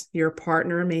cases, your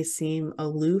partner may seem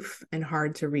aloof and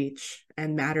hard to reach,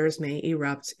 and matters may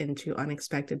erupt into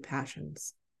unexpected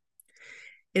passions.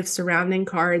 If surrounding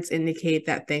cards indicate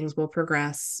that things will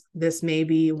progress, this may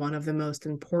be one of the most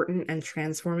important and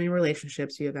transforming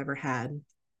relationships you have ever had.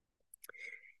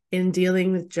 In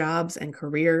dealing with jobs and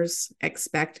careers,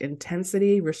 expect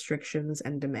intensity, restrictions,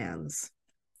 and demands.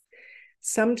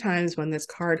 Sometimes when this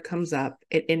card comes up,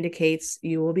 it indicates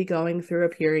you will be going through a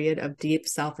period of deep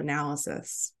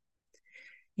self-analysis.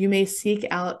 You may seek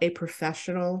out a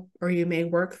professional, or you may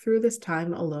work through this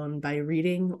time alone by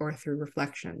reading or through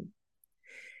reflection.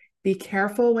 Be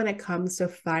careful when it comes to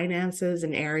finances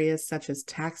in areas such as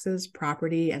taxes,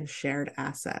 property, and shared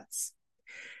assets.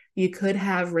 You could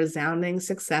have resounding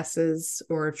successes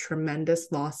or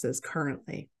tremendous losses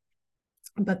currently.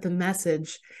 But the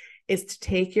message is to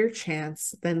take your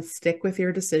chance, then stick with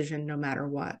your decision no matter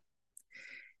what.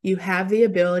 You have the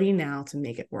ability now to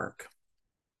make it work.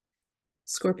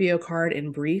 Scorpio card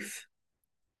in brief.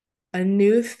 A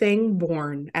new thing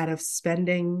born out of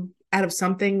something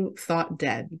thought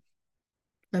dead.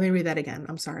 Let me read that again.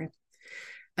 I'm sorry.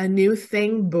 A new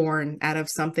thing born out of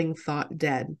something thought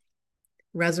dead.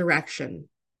 Resurrection.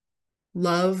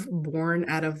 Love born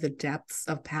out of the depths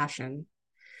of passion.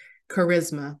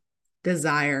 Charisma.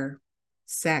 Desire.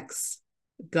 Sex.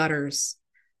 Gutters.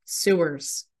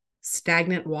 Sewers.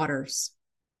 Stagnant waters.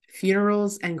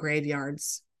 Funerals and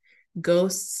graveyards.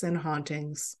 Ghosts and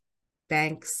hauntings.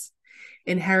 Banks.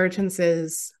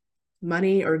 Inheritances.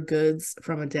 Money or goods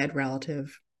from a dead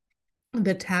relative.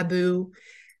 The taboo,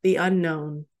 the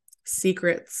unknown,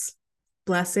 secrets,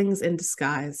 blessings in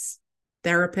disguise,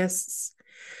 therapists,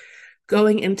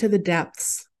 going into the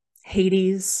depths,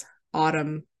 Hades,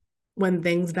 autumn, when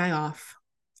things die off,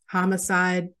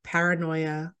 homicide,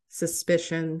 paranoia,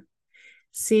 suspicion,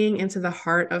 seeing into the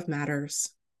heart of matters,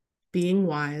 being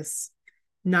wise,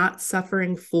 not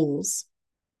suffering fools,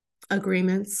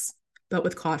 agreements, but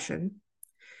with caution,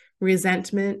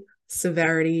 resentment,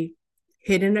 severity,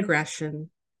 hidden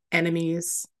aggression,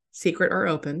 enemies, secret or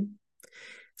open,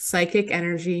 psychic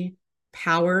energy,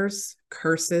 powers,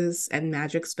 curses, and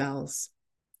magic spells,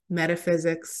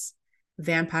 metaphysics,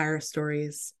 vampire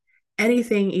stories,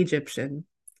 anything Egyptian,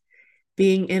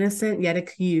 being innocent yet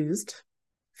accused,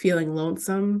 feeling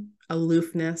lonesome,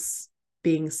 aloofness,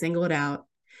 being singled out,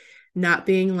 not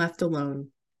being left alone,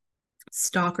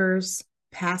 stalkers,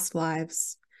 past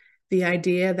lives, the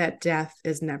idea that death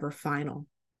is never final.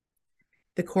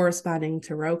 The corresponding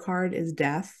tarot card is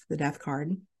Death, the Death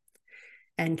card.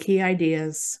 And key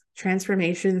ideas: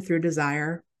 transformation through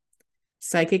desire,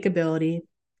 psychic ability,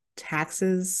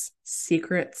 taxes,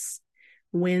 secrets,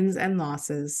 wins and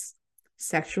losses,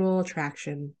 sexual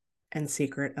attraction, and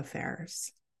secret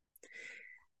affairs.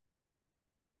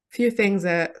 Few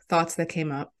thoughts that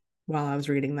came up while I was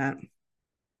reading that.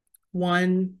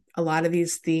 One, a lot of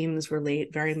these themes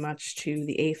relate very much to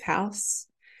the 8th house.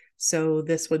 So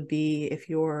this would be, if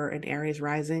you're an Aries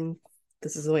rising,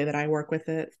 this is the way that I work with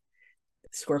it.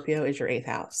 Scorpio is your 8th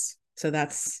house. So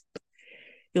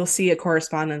you'll see a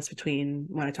correspondence between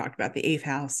when I talked about the 8th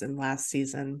house and last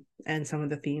season and some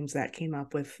of the themes that came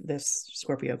up with this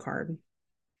Scorpio card.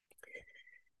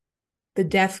 The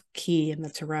Death key in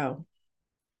the tarot.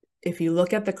 If you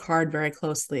look at the card very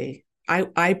closely,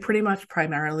 I pretty much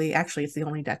primarily, actually it's the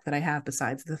only deck that I have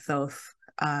besides the Thoth,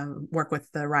 work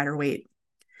with the Rider-Waite.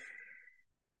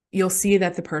 You'll see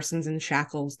that the person's in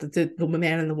shackles. The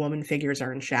man and the woman figures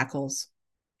are in shackles,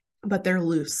 but they're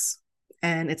loose.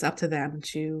 And it's up to them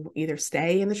to either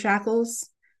stay in the shackles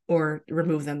or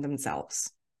remove them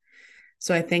themselves.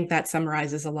 So I think that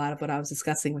summarizes a lot of what I was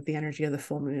discussing with the energy of the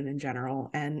full moon in general,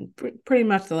 and pretty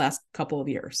much the last couple of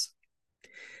years.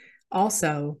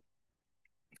 Also,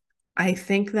 I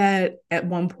think that at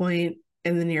one point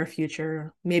in the near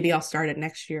future, maybe I'll start it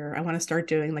next year, I want to start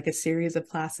doing like a series of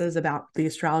classes about the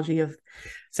astrology of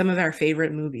some of our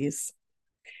favorite movies.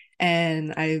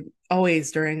 And I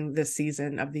always, during this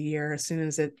season of the year, as soon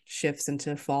as it shifts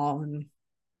into fall, and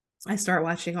I start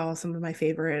watching some of my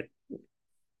favorite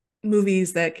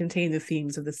movies that contain the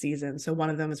themes of the season. So one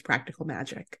of them is Practical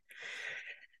Magic.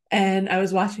 And I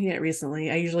was watching it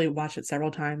recently. I usually watch it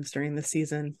several times during the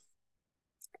season.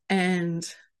 And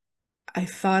I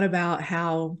thought about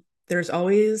how there's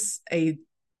always a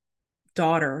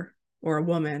daughter or a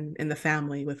woman in the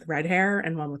family with red hair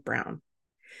and one with brown.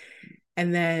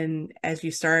 And then as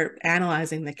you start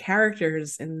analyzing the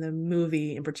characters in the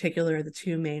movie, in particular, the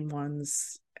two main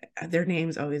ones, their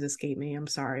names always escape me. I'm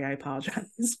sorry, I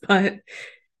apologize. But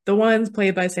the one's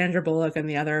played by Sandra Bullock and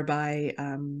the other by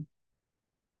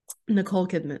Nicole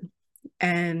Kidman.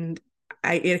 And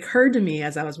it occurred to me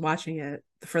as I was watching it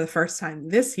for the first time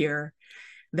this year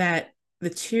that the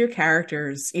two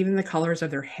characters, even the colors of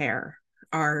their hair,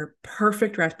 are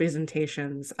perfect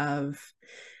representations of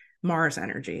Mars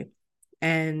energy.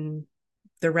 And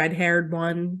the red-haired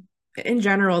one, in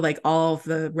general, like all of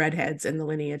the redheads in the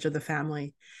lineage of the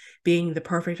family, being the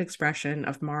perfect expression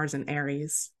of Mars and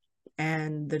Aries,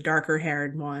 and the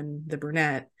darker-haired one, the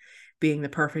brunette, being the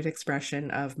perfect expression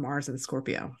of Mars and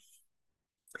Scorpio.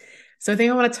 So I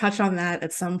think I want to touch on that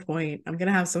at some point. I'm going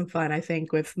to have some fun, I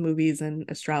think, with movies and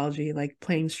astrology, like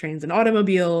Planes, Trains, and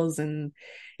Automobiles, and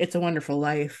It's a Wonderful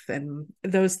Life. And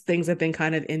those things have been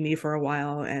kind of in me for a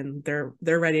while, and they're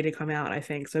ready to come out, I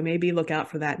think. So maybe look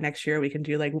out for that next year. We can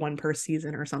do like one per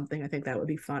season or something. I think that would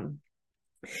be fun.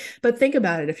 But think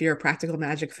about it if you're a practical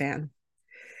magic fan.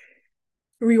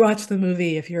 Rewatch the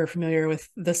movie if you're familiar with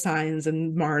the signs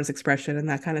and Mars expression and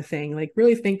that kind of thing. Like,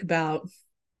 really think about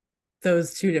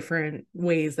those two different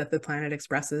ways that the planet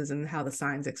expresses and how the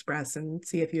signs express and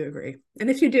see if you agree. And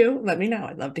if you do, let me know.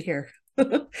 I'd love to hear.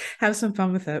 Have some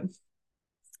fun with it.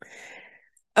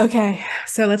 Okay,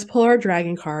 so let's pull our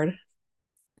dragon card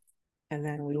and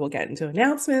then we will get into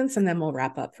announcements and then we'll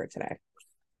wrap up for today.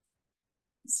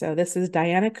 So this is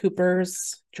Diana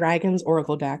Cooper's Dragon's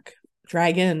Oracle deck,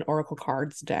 Dragon Oracle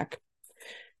Cards deck.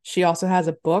 She also has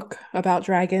a book about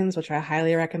dragons, which I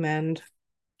highly recommend.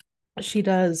 She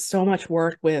does so much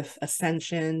work with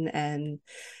ascension and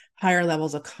higher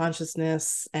levels of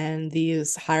consciousness and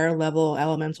these higher level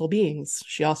elemental beings.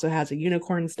 She also has a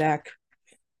unicorns deck,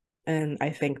 and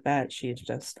I think that she's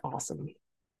just awesome.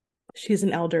 She's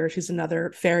an elder. She's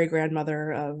another fairy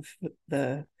grandmother of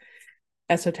the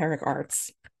esoteric arts.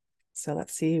 So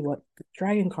let's see what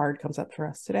dragon card comes up for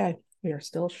us today. We are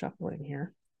still shuffling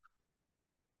here.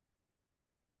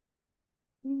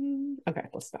 Okay,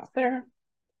 we'll stop there.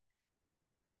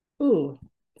 Ooh,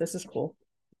 this is cool.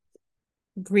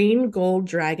 Green gold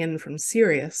dragon from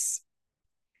Sirius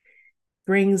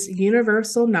brings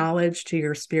universal knowledge to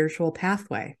your spiritual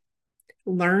pathway.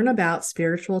 Learn about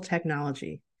spiritual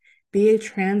technology. Be a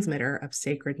transmitter of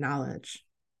sacred knowledge.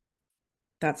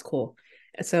 That's cool.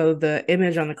 So the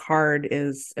image on the card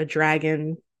is a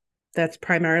dragon that's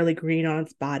primarily green on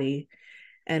its body,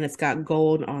 and it's got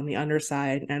gold on the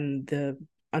underside and the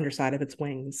underside of its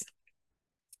wings.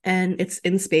 And it's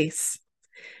in space,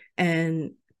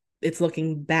 and it's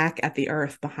looking back at the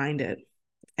earth behind it.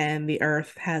 And the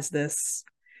earth has this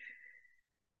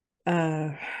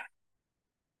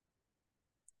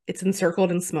it's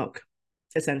encircled in smoke,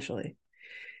 essentially.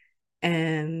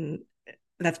 And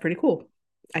that's pretty cool,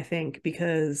 I think,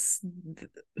 because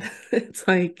it's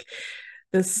like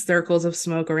the circles of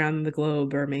smoke around the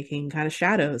globe are making kind of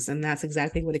shadows, and that's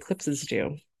exactly what eclipses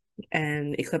do.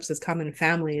 And eclipses come in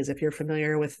families. If you're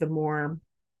familiar with the more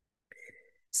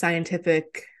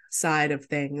scientific side of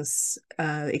things,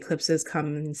 eclipses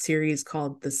come in series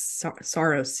called the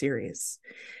Saros series,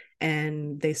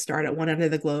 and they start at one end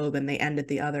of the globe and they end at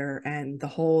the other, and the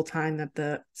whole time that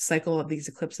the cycle of these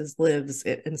eclipses lives,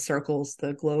 it encircles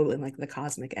the globe in like the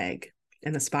cosmic egg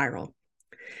in a spiral.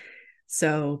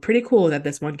 So pretty cool that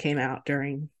this one came out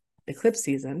during eclipse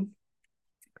season.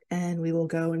 And we will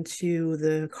go into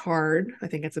the card. I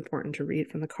think it's important to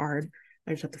read from the card.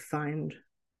 I just have to find,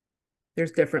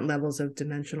 there's different levels of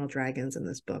dimensional dragons in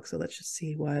this book, so let's just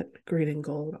see what green and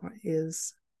gold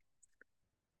is.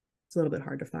 It's a little bit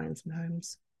hard to find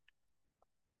sometimes.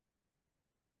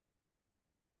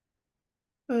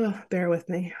 Oh, bear with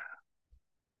me.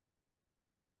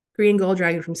 Green gold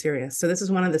dragon from Sirius. So this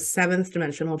is one of the 7th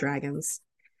dimensional dragons.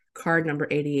 Card number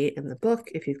 88 in the book,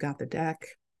 if you've got the deck.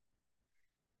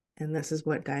 And this is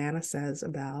what Diana says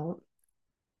about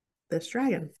this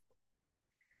dragon.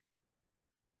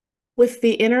 With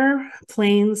the inner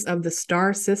planes of the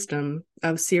star system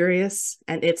of Sirius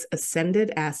and its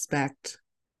ascended aspect,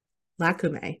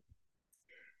 Lacumae,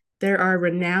 there are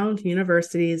renowned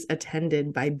universities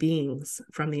attended by beings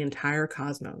from the entire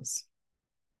cosmos.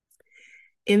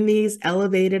 In these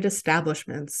elevated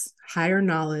establishments, higher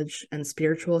knowledge and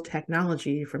spiritual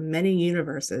technology from many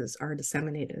universes are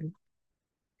disseminated.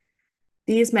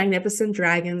 These magnificent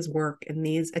dragons work in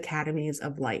these academies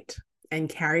of light and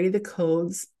carry the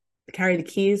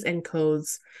keys and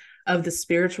codes of the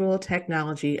spiritual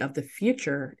technology of the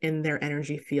future in their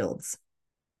energy fields.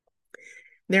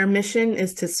 Their mission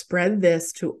is to spread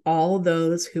this to all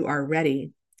those who are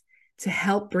ready to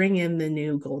help bring in the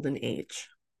new golden age.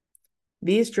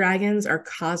 These dragons are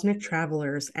cosmic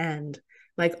travelers and,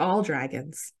 like all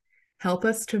dragons, help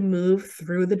us to move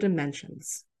through the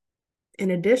dimensions.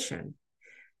 In addition,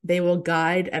 they will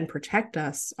guide and protect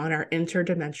us on our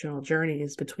interdimensional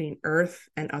journeys between Earth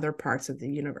and other parts of the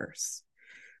universe,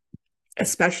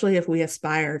 especially if we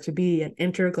aspire to be an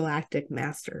intergalactic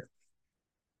master.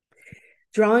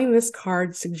 Drawing this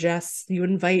card suggests you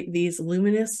invite these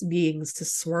luminous beings to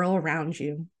swirl around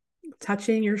you,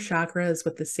 touching your chakras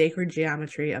with the sacred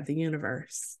geometry of the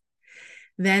universe.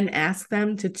 Then ask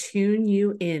them to tune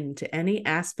you in to any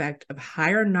aspect of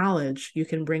higher knowledge you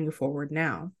can bring forward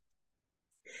now.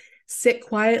 Sit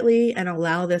quietly and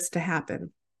allow this to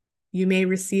happen. You may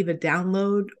receive a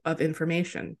download of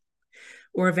information,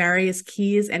 or various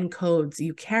keys and codes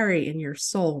you carry in your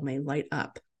soul may light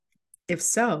up. If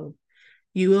so,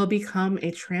 you will become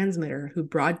a transmitter who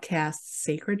broadcasts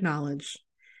sacred knowledge,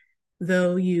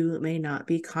 though you may not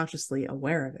be consciously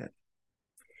aware of it.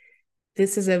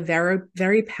 This is a very,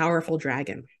 very powerful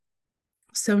dragon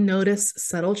So notice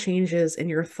subtle changes in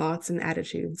your thoughts and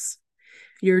attitudes.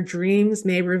 Your dreams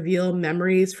may reveal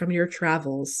memories from your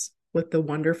travels with the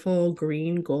wonderful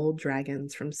green gold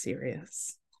dragons from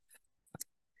Sirius.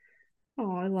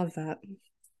 Oh, I love that.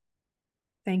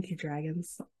 Thank you,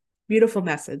 dragons. Beautiful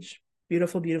message.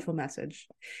 Beautiful, beautiful message.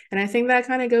 And I think that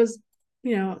kind of goes,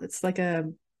 it's like a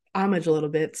homage a little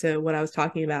bit to what I was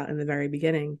talking about in the very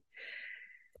beginning,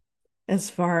 as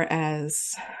far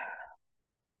as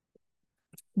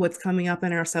what's coming up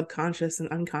in our subconscious and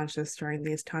unconscious during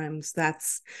these times.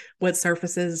 That's what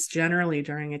surfaces generally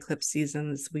during eclipse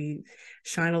seasons. We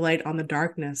shine a light on the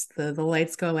darkness. The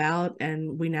lights go out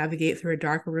and we navigate through a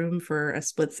dark room for a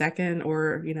split second,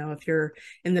 or, if you're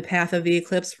in the path of the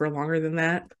eclipse for longer than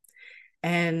that.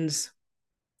 And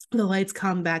the lights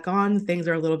come back on, things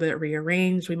are a little bit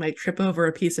rearranged. We might trip over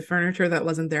a piece of furniture that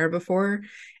wasn't there before.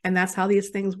 And that's how these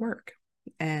things work.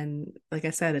 And like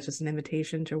I said, it's just an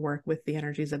invitation to work with the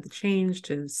energies of the change,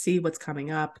 to see what's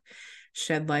coming up,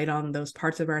 shed light on those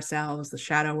parts of ourselves, the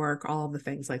shadow work, all of the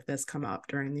things like this come up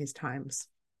during these times.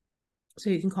 So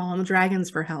you can call on the dragons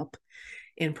for help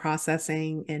in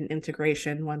processing and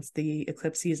integration once the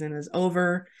eclipse season is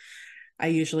over. I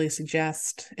usually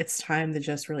suggest it's time to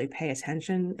just really pay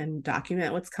attention and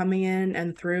document what's coming in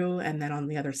and through. And then on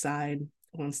the other side,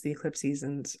 once the eclipse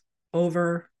season's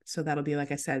over, so that'll be,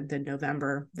 like I said, the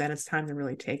November, then it's time to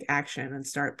really take action and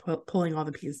start pulling all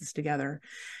the pieces together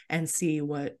and see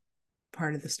what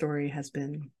part of the story has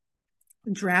been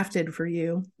drafted for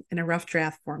you in a rough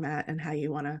draft format and how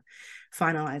you want to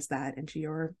finalize that into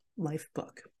your life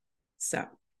book. So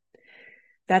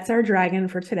that's our dragon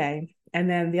for today. And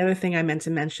then the other thing I meant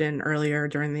to mention earlier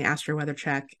during the astro weather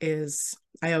check is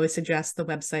I always suggest the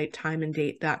website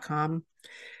timeanddate.com.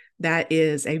 That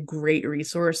is a great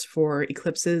resource for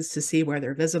eclipses to see where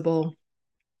they're visible.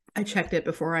 I checked it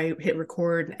before I hit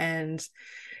record, and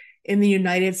in the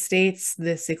United States,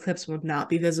 this eclipse will not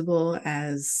be visible,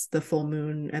 as the full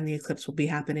moon and the eclipse will be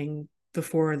happening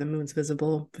before the moon's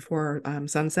visible, before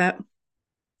sunset.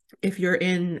 If you're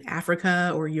in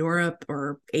Africa or Europe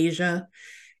or Asia,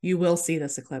 you will see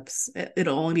this eclipse.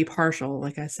 It'll only be partial,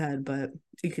 like I said, but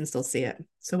you can still see it.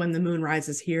 So when the moon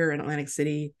rises here in Atlantic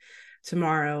City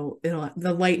tomorrow,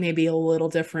 the light may be a little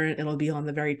different. It'll be on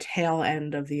the very tail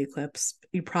end of the eclipse.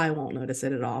 You probably won't notice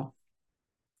it at all.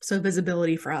 So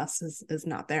visibility for us is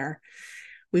not there.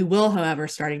 We will, however,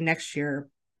 starting next year,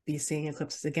 be seeing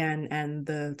eclipses again. And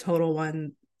the total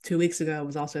one 2 weeks ago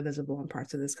was also visible in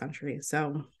parts of this country.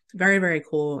 So very, very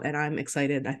cool. And I'm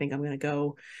excited. I think I'm going to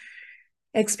go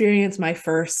experience my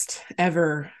first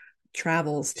ever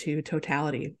travels to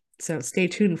totality. So stay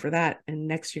tuned for that in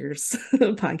next year's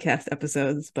podcast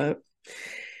episodes. But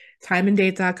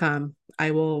timeanddate.com.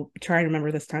 I will try and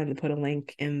remember this time to put a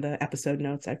link in the episode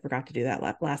notes. I forgot to do that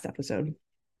last episode,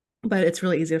 but it's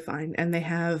really easy to find. And they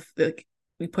have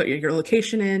we put your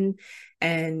location in,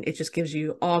 and it just gives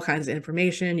you all kinds of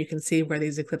information. You can see where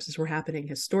these eclipses were happening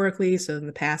historically, so in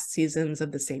the past seasons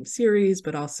of the same series,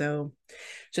 but also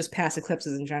just past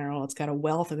eclipses in general. It's got a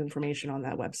wealth of information on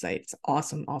that website. It's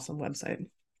awesome, awesome website.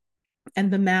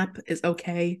 And the map is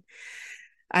okay.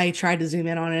 I tried to zoom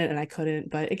in on it and I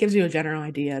couldn't, but it gives you a general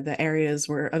idea. The areas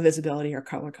where of visibility are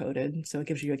color coded, so it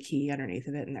gives you a key underneath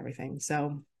of it and everything.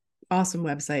 So awesome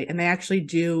website. And they actually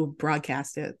do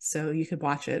broadcast it, so you could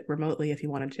watch it remotely if you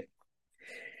wanted to.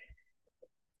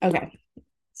 Okay,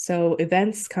 so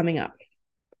events coming up.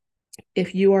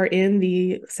 If you are in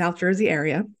the South Jersey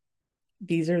area,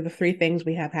 these are the 3 things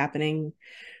we have happening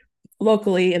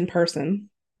locally in person.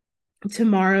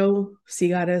 Tomorrow, Sea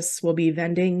Goddess will be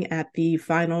vending at the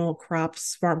final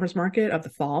crops farmers market of the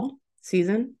fall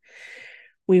season.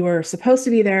 We were supposed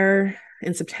to be there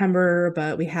in September,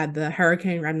 but we had the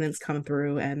hurricane remnants come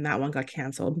through and that one got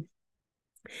canceled.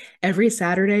 Every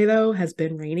Saturday, though, has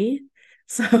been rainy.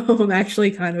 So I'm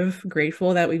actually kind of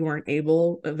grateful that we weren't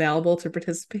available to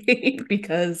participate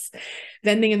because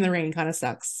vending in the rain kind of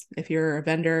sucks if you're a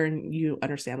vendor and you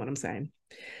understand what I'm saying.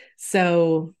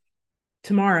 So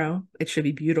tomorrow, it should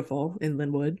be beautiful in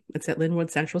Linwood. It's at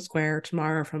Linwood Central Square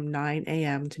tomorrow from 9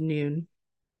 a.m. to noon,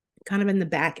 kind of in the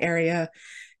back area,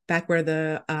 back where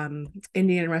the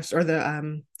Indian restaurant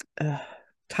or the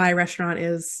Thai restaurant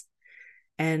is,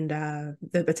 and the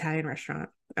Italian restaurant.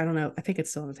 I don't know. I think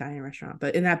it's still an Italian restaurant,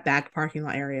 but in that back parking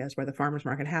lot area is where the farmers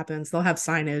market happens. They'll have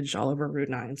signage all over Route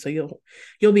 9, so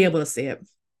you'll be able to see it.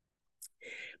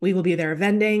 We will be there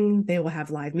vending. They will have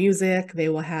live music. They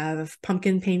will have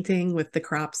pumpkin painting with the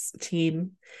crops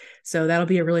team. So that'll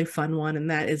be a really fun one. And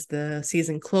that is the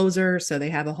season closer. So they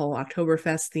have a whole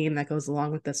Oktoberfest theme that goes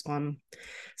along with this one.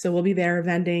 So we'll be there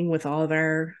vending with all of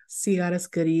our Sea Goddess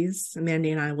goodies.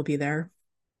 Mandy and I will be there.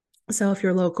 So if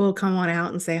you're local, come on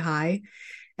out and say hi.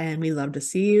 And we love to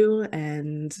see you.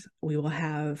 And we will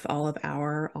have all of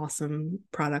our awesome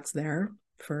products there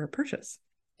for purchase.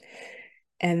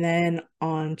 And then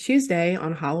on Tuesday,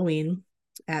 on Halloween,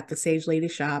 at the Sage Lady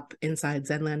Shop inside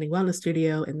Zen Landing Wellness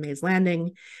Studio in Mays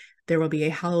Landing, there will be a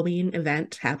Halloween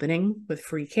event happening with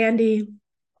free candy,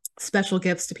 special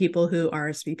gifts to people who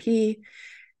RSVP,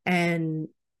 and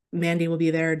Mandy will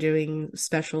be there doing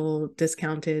special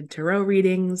discounted tarot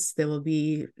readings. There will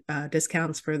be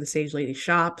discounts for the Sage Lady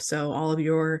Shop. So all of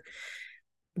your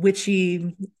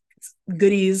witchy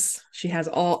goodies, she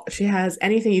has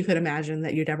anything you could imagine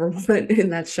that you'd ever want in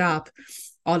that shop.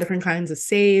 All different kinds of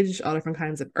sage, all different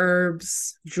kinds of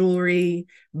herbs, jewelry,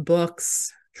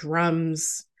 books,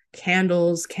 drums,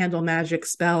 candles, candle magic,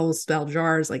 spells, spell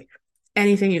jars, like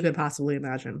anything you could possibly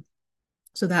imagine.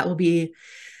 So that will be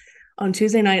on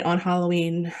Tuesday night on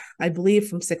Halloween, I believe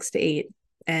from 6 to 8.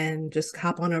 And just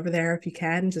hop on over there if you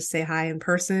can. Just say hi in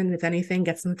person. If anything,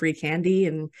 get some free candy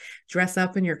and dress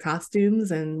up in your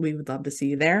costumes. And we would love to see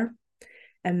you there.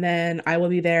 And then I will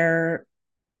be there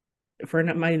for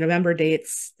my November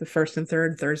dates. The first and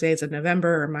third Thursdays of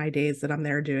November are my days that I'm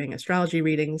there doing astrology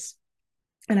readings.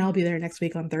 And I'll be there next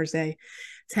week on Thursday,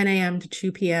 10 a.m. to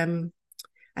 2 p.m.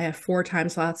 I have 4 time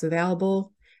slots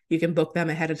available. You can book them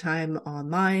ahead of time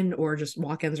online, or just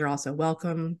walk-ins are also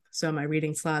welcome. So my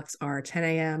reading slots are 10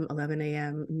 a.m., 11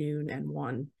 a.m., noon, and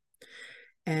 1.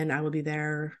 And I will be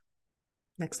there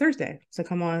next Thursday. So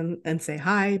come on and say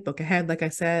hi, book ahead, like I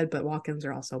said, but walk-ins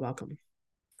are also welcome.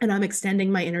 And I'm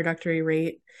extending my introductory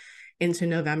rate into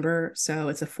November. So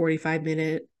it's a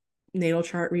 45-minute natal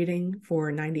chart reading for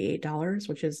 $98,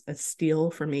 which is a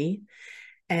steal for me.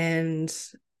 And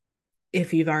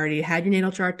if you've already had your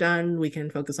natal chart done, we can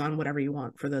focus on whatever you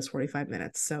want for those 45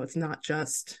 minutes. So it's not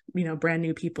just, brand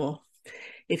new people.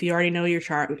 If you already know your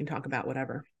chart, we can talk about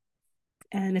whatever.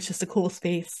 And it's just a cool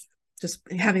space. Just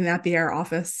having that be our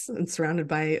office and surrounded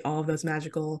by all of those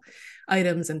magical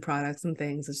items and products and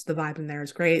things. It's the vibe in there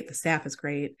is great. The staff is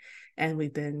great. And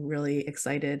we've been really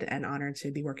excited and honored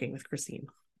to be working with Christine.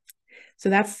 So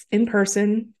that's in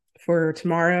person for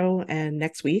tomorrow and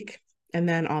next week. And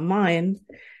then online,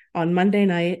 on Monday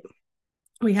night,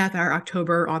 we have our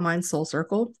October online Soul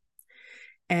Circle,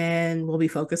 and we'll be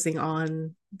focusing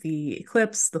on the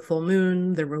eclipse, the full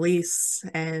moon, the release,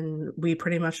 and we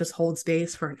pretty much just hold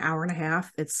space for an hour and a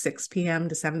half. It's 6 p.m.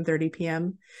 to 7:30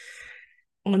 p.m.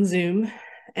 on Zoom,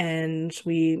 and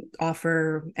we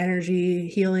offer energy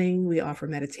healing, we offer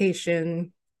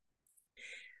meditation,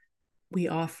 we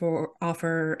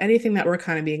offer anything that we're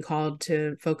kind of being called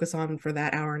to focus on for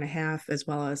that hour and a half, as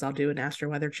well as I'll do an astro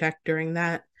weather check during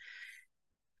that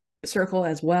circle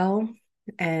as well.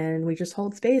 And we just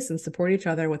hold space and support each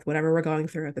other with whatever we're going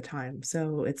through at the time.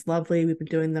 So it's lovely. We've been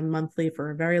doing them monthly for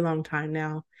a very long time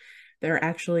now. They're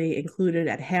actually included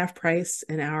at half price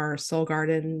in our Soul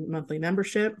Garden monthly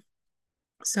membership.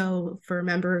 So for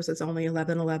members, it's only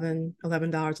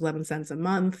 $11.11 a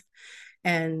month.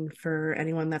 And for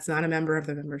anyone that's not a member of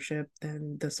the membership,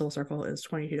 then the Soul Circle is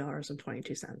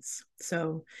 $22.22.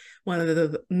 So one of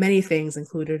the many things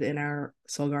included in our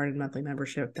Soul Garden monthly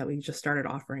membership that we just started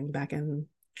offering back in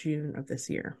June of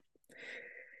this year.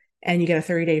 And you get a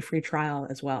 30-day free trial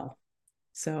as well.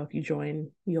 So if you join,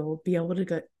 you'll be able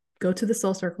to go to the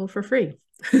Soul Circle for free.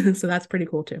 So that's pretty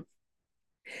cool too.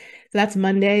 So that's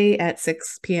Monday at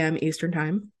 6 p.m. Eastern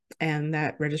Time. And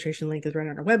that registration link is right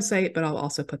on our website, but I'll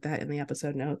also put that in the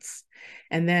episode notes.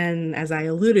 And then, as I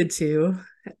alluded to,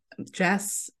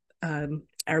 Jess,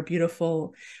 our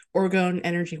beautiful Orgone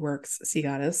Energy Works sea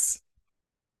goddess,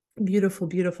 beautiful,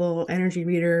 beautiful energy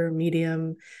reader,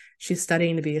 medium. She's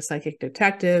studying to be a psychic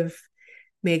detective,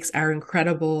 makes our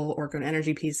incredible Orgone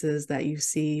energy pieces that you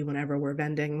see whenever we're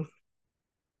vending.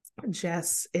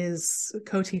 Jess is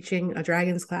co-teaching a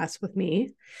dragons class with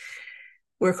me.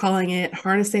 We're calling it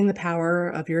Harnessing the Power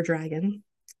of Your Dragon,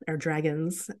 or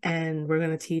Dragons, and we're going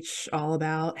to teach all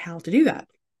about how to do that.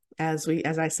 As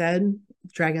I said,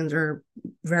 dragons are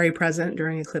very present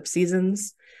during eclipse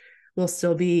seasons. We'll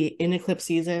still be in eclipse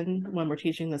season when we're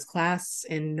teaching this class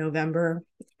in November,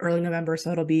 early November,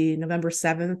 so it'll be November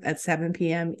 7th at 7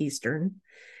 p.m. Eastern.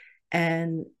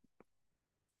 And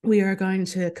we are going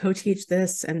to co-teach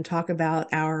this and talk about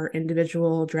our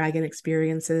individual dragon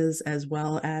experiences, as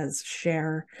well as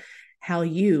share how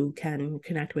you can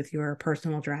connect with your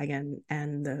personal dragon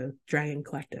and the dragon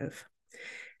collective.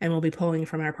 And we'll be pulling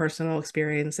from our personal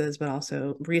experiences, but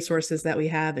also resources that we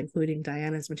have, including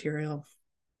Diana's material.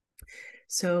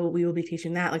 So we will be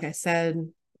teaching that, like I said,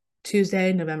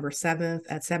 Tuesday, November 7th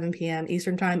at 7 p.m.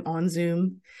 Eastern Time on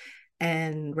Zoom.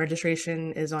 And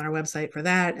registration is on our website for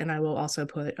that. And I will also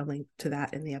put a link to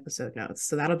that in the episode notes.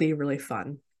 So that'll be really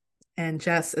fun. And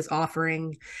Jess is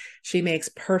offering, she makes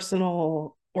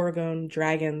personal orgone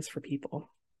dragons for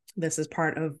people. This is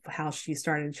part of how she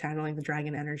started channeling the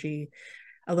dragon energy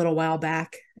a little while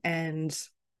back. And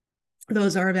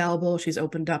those are available. She's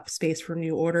opened up space for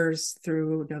new orders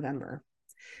through November.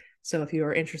 So if you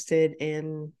are interested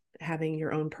in having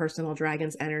your own personal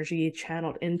dragon's energy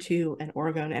channeled into an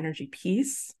orgone energy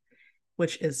piece,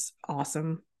 which is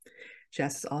awesome,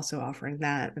 Jess is also offering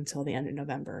that until the end of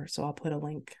November. So I'll put a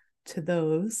link to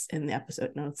those in the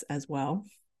episode notes as well.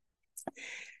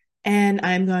 And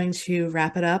I'm going to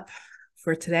wrap it up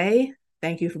for today.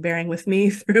 Thank you for bearing with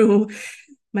me through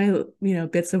my,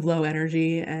 bits of low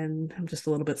energy. And I'm just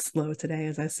a little bit slow today,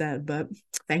 as I said, but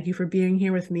thank you for being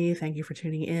here with me. Thank you for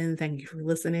tuning in. Thank you for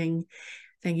listening.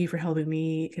 Thank you for helping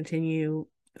me continue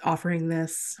offering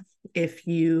this. If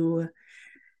you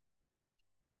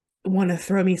want to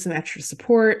throw me some extra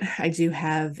support, I do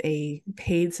have a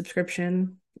paid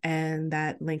subscription, and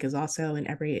that link is also in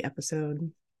every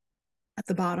episode at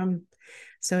the bottom.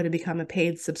 So to become a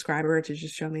paid subscriber, to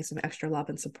just show me some extra love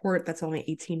and support, that's only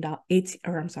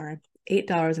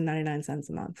 $8.99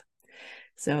 a month.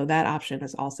 So that option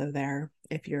is also there.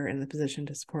 If you're in the position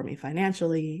to support me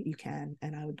financially, you can,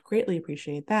 and I would greatly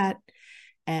appreciate that.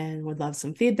 And would love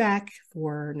some feedback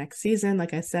for next season.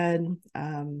 Like I said,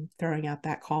 throwing out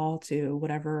that call to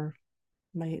whatever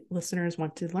my listeners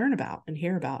want to learn about and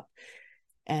hear about.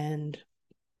 And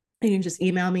you can just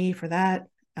email me for that,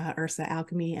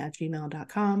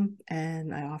 ursaalchemy@gmail.com.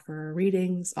 And I offer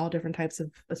readings, all different types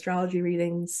of astrology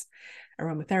readings,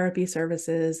 aromatherapy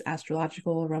services,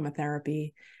 astrological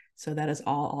aromatherapy. So that is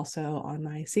all also on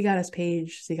my Sea Goddess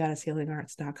page,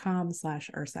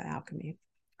 seagoddesshealingarts.com/ursaalchemy.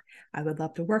 I would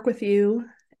love to work with you.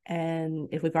 And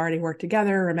if we've already worked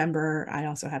together, remember, I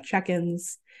also have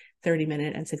check-ins,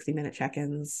 30-minute and 60-minute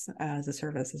check-ins as a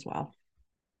service as well.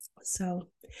 So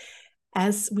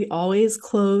as we always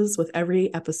close with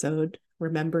every episode,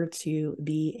 remember to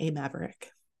be a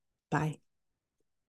maverick. Bye.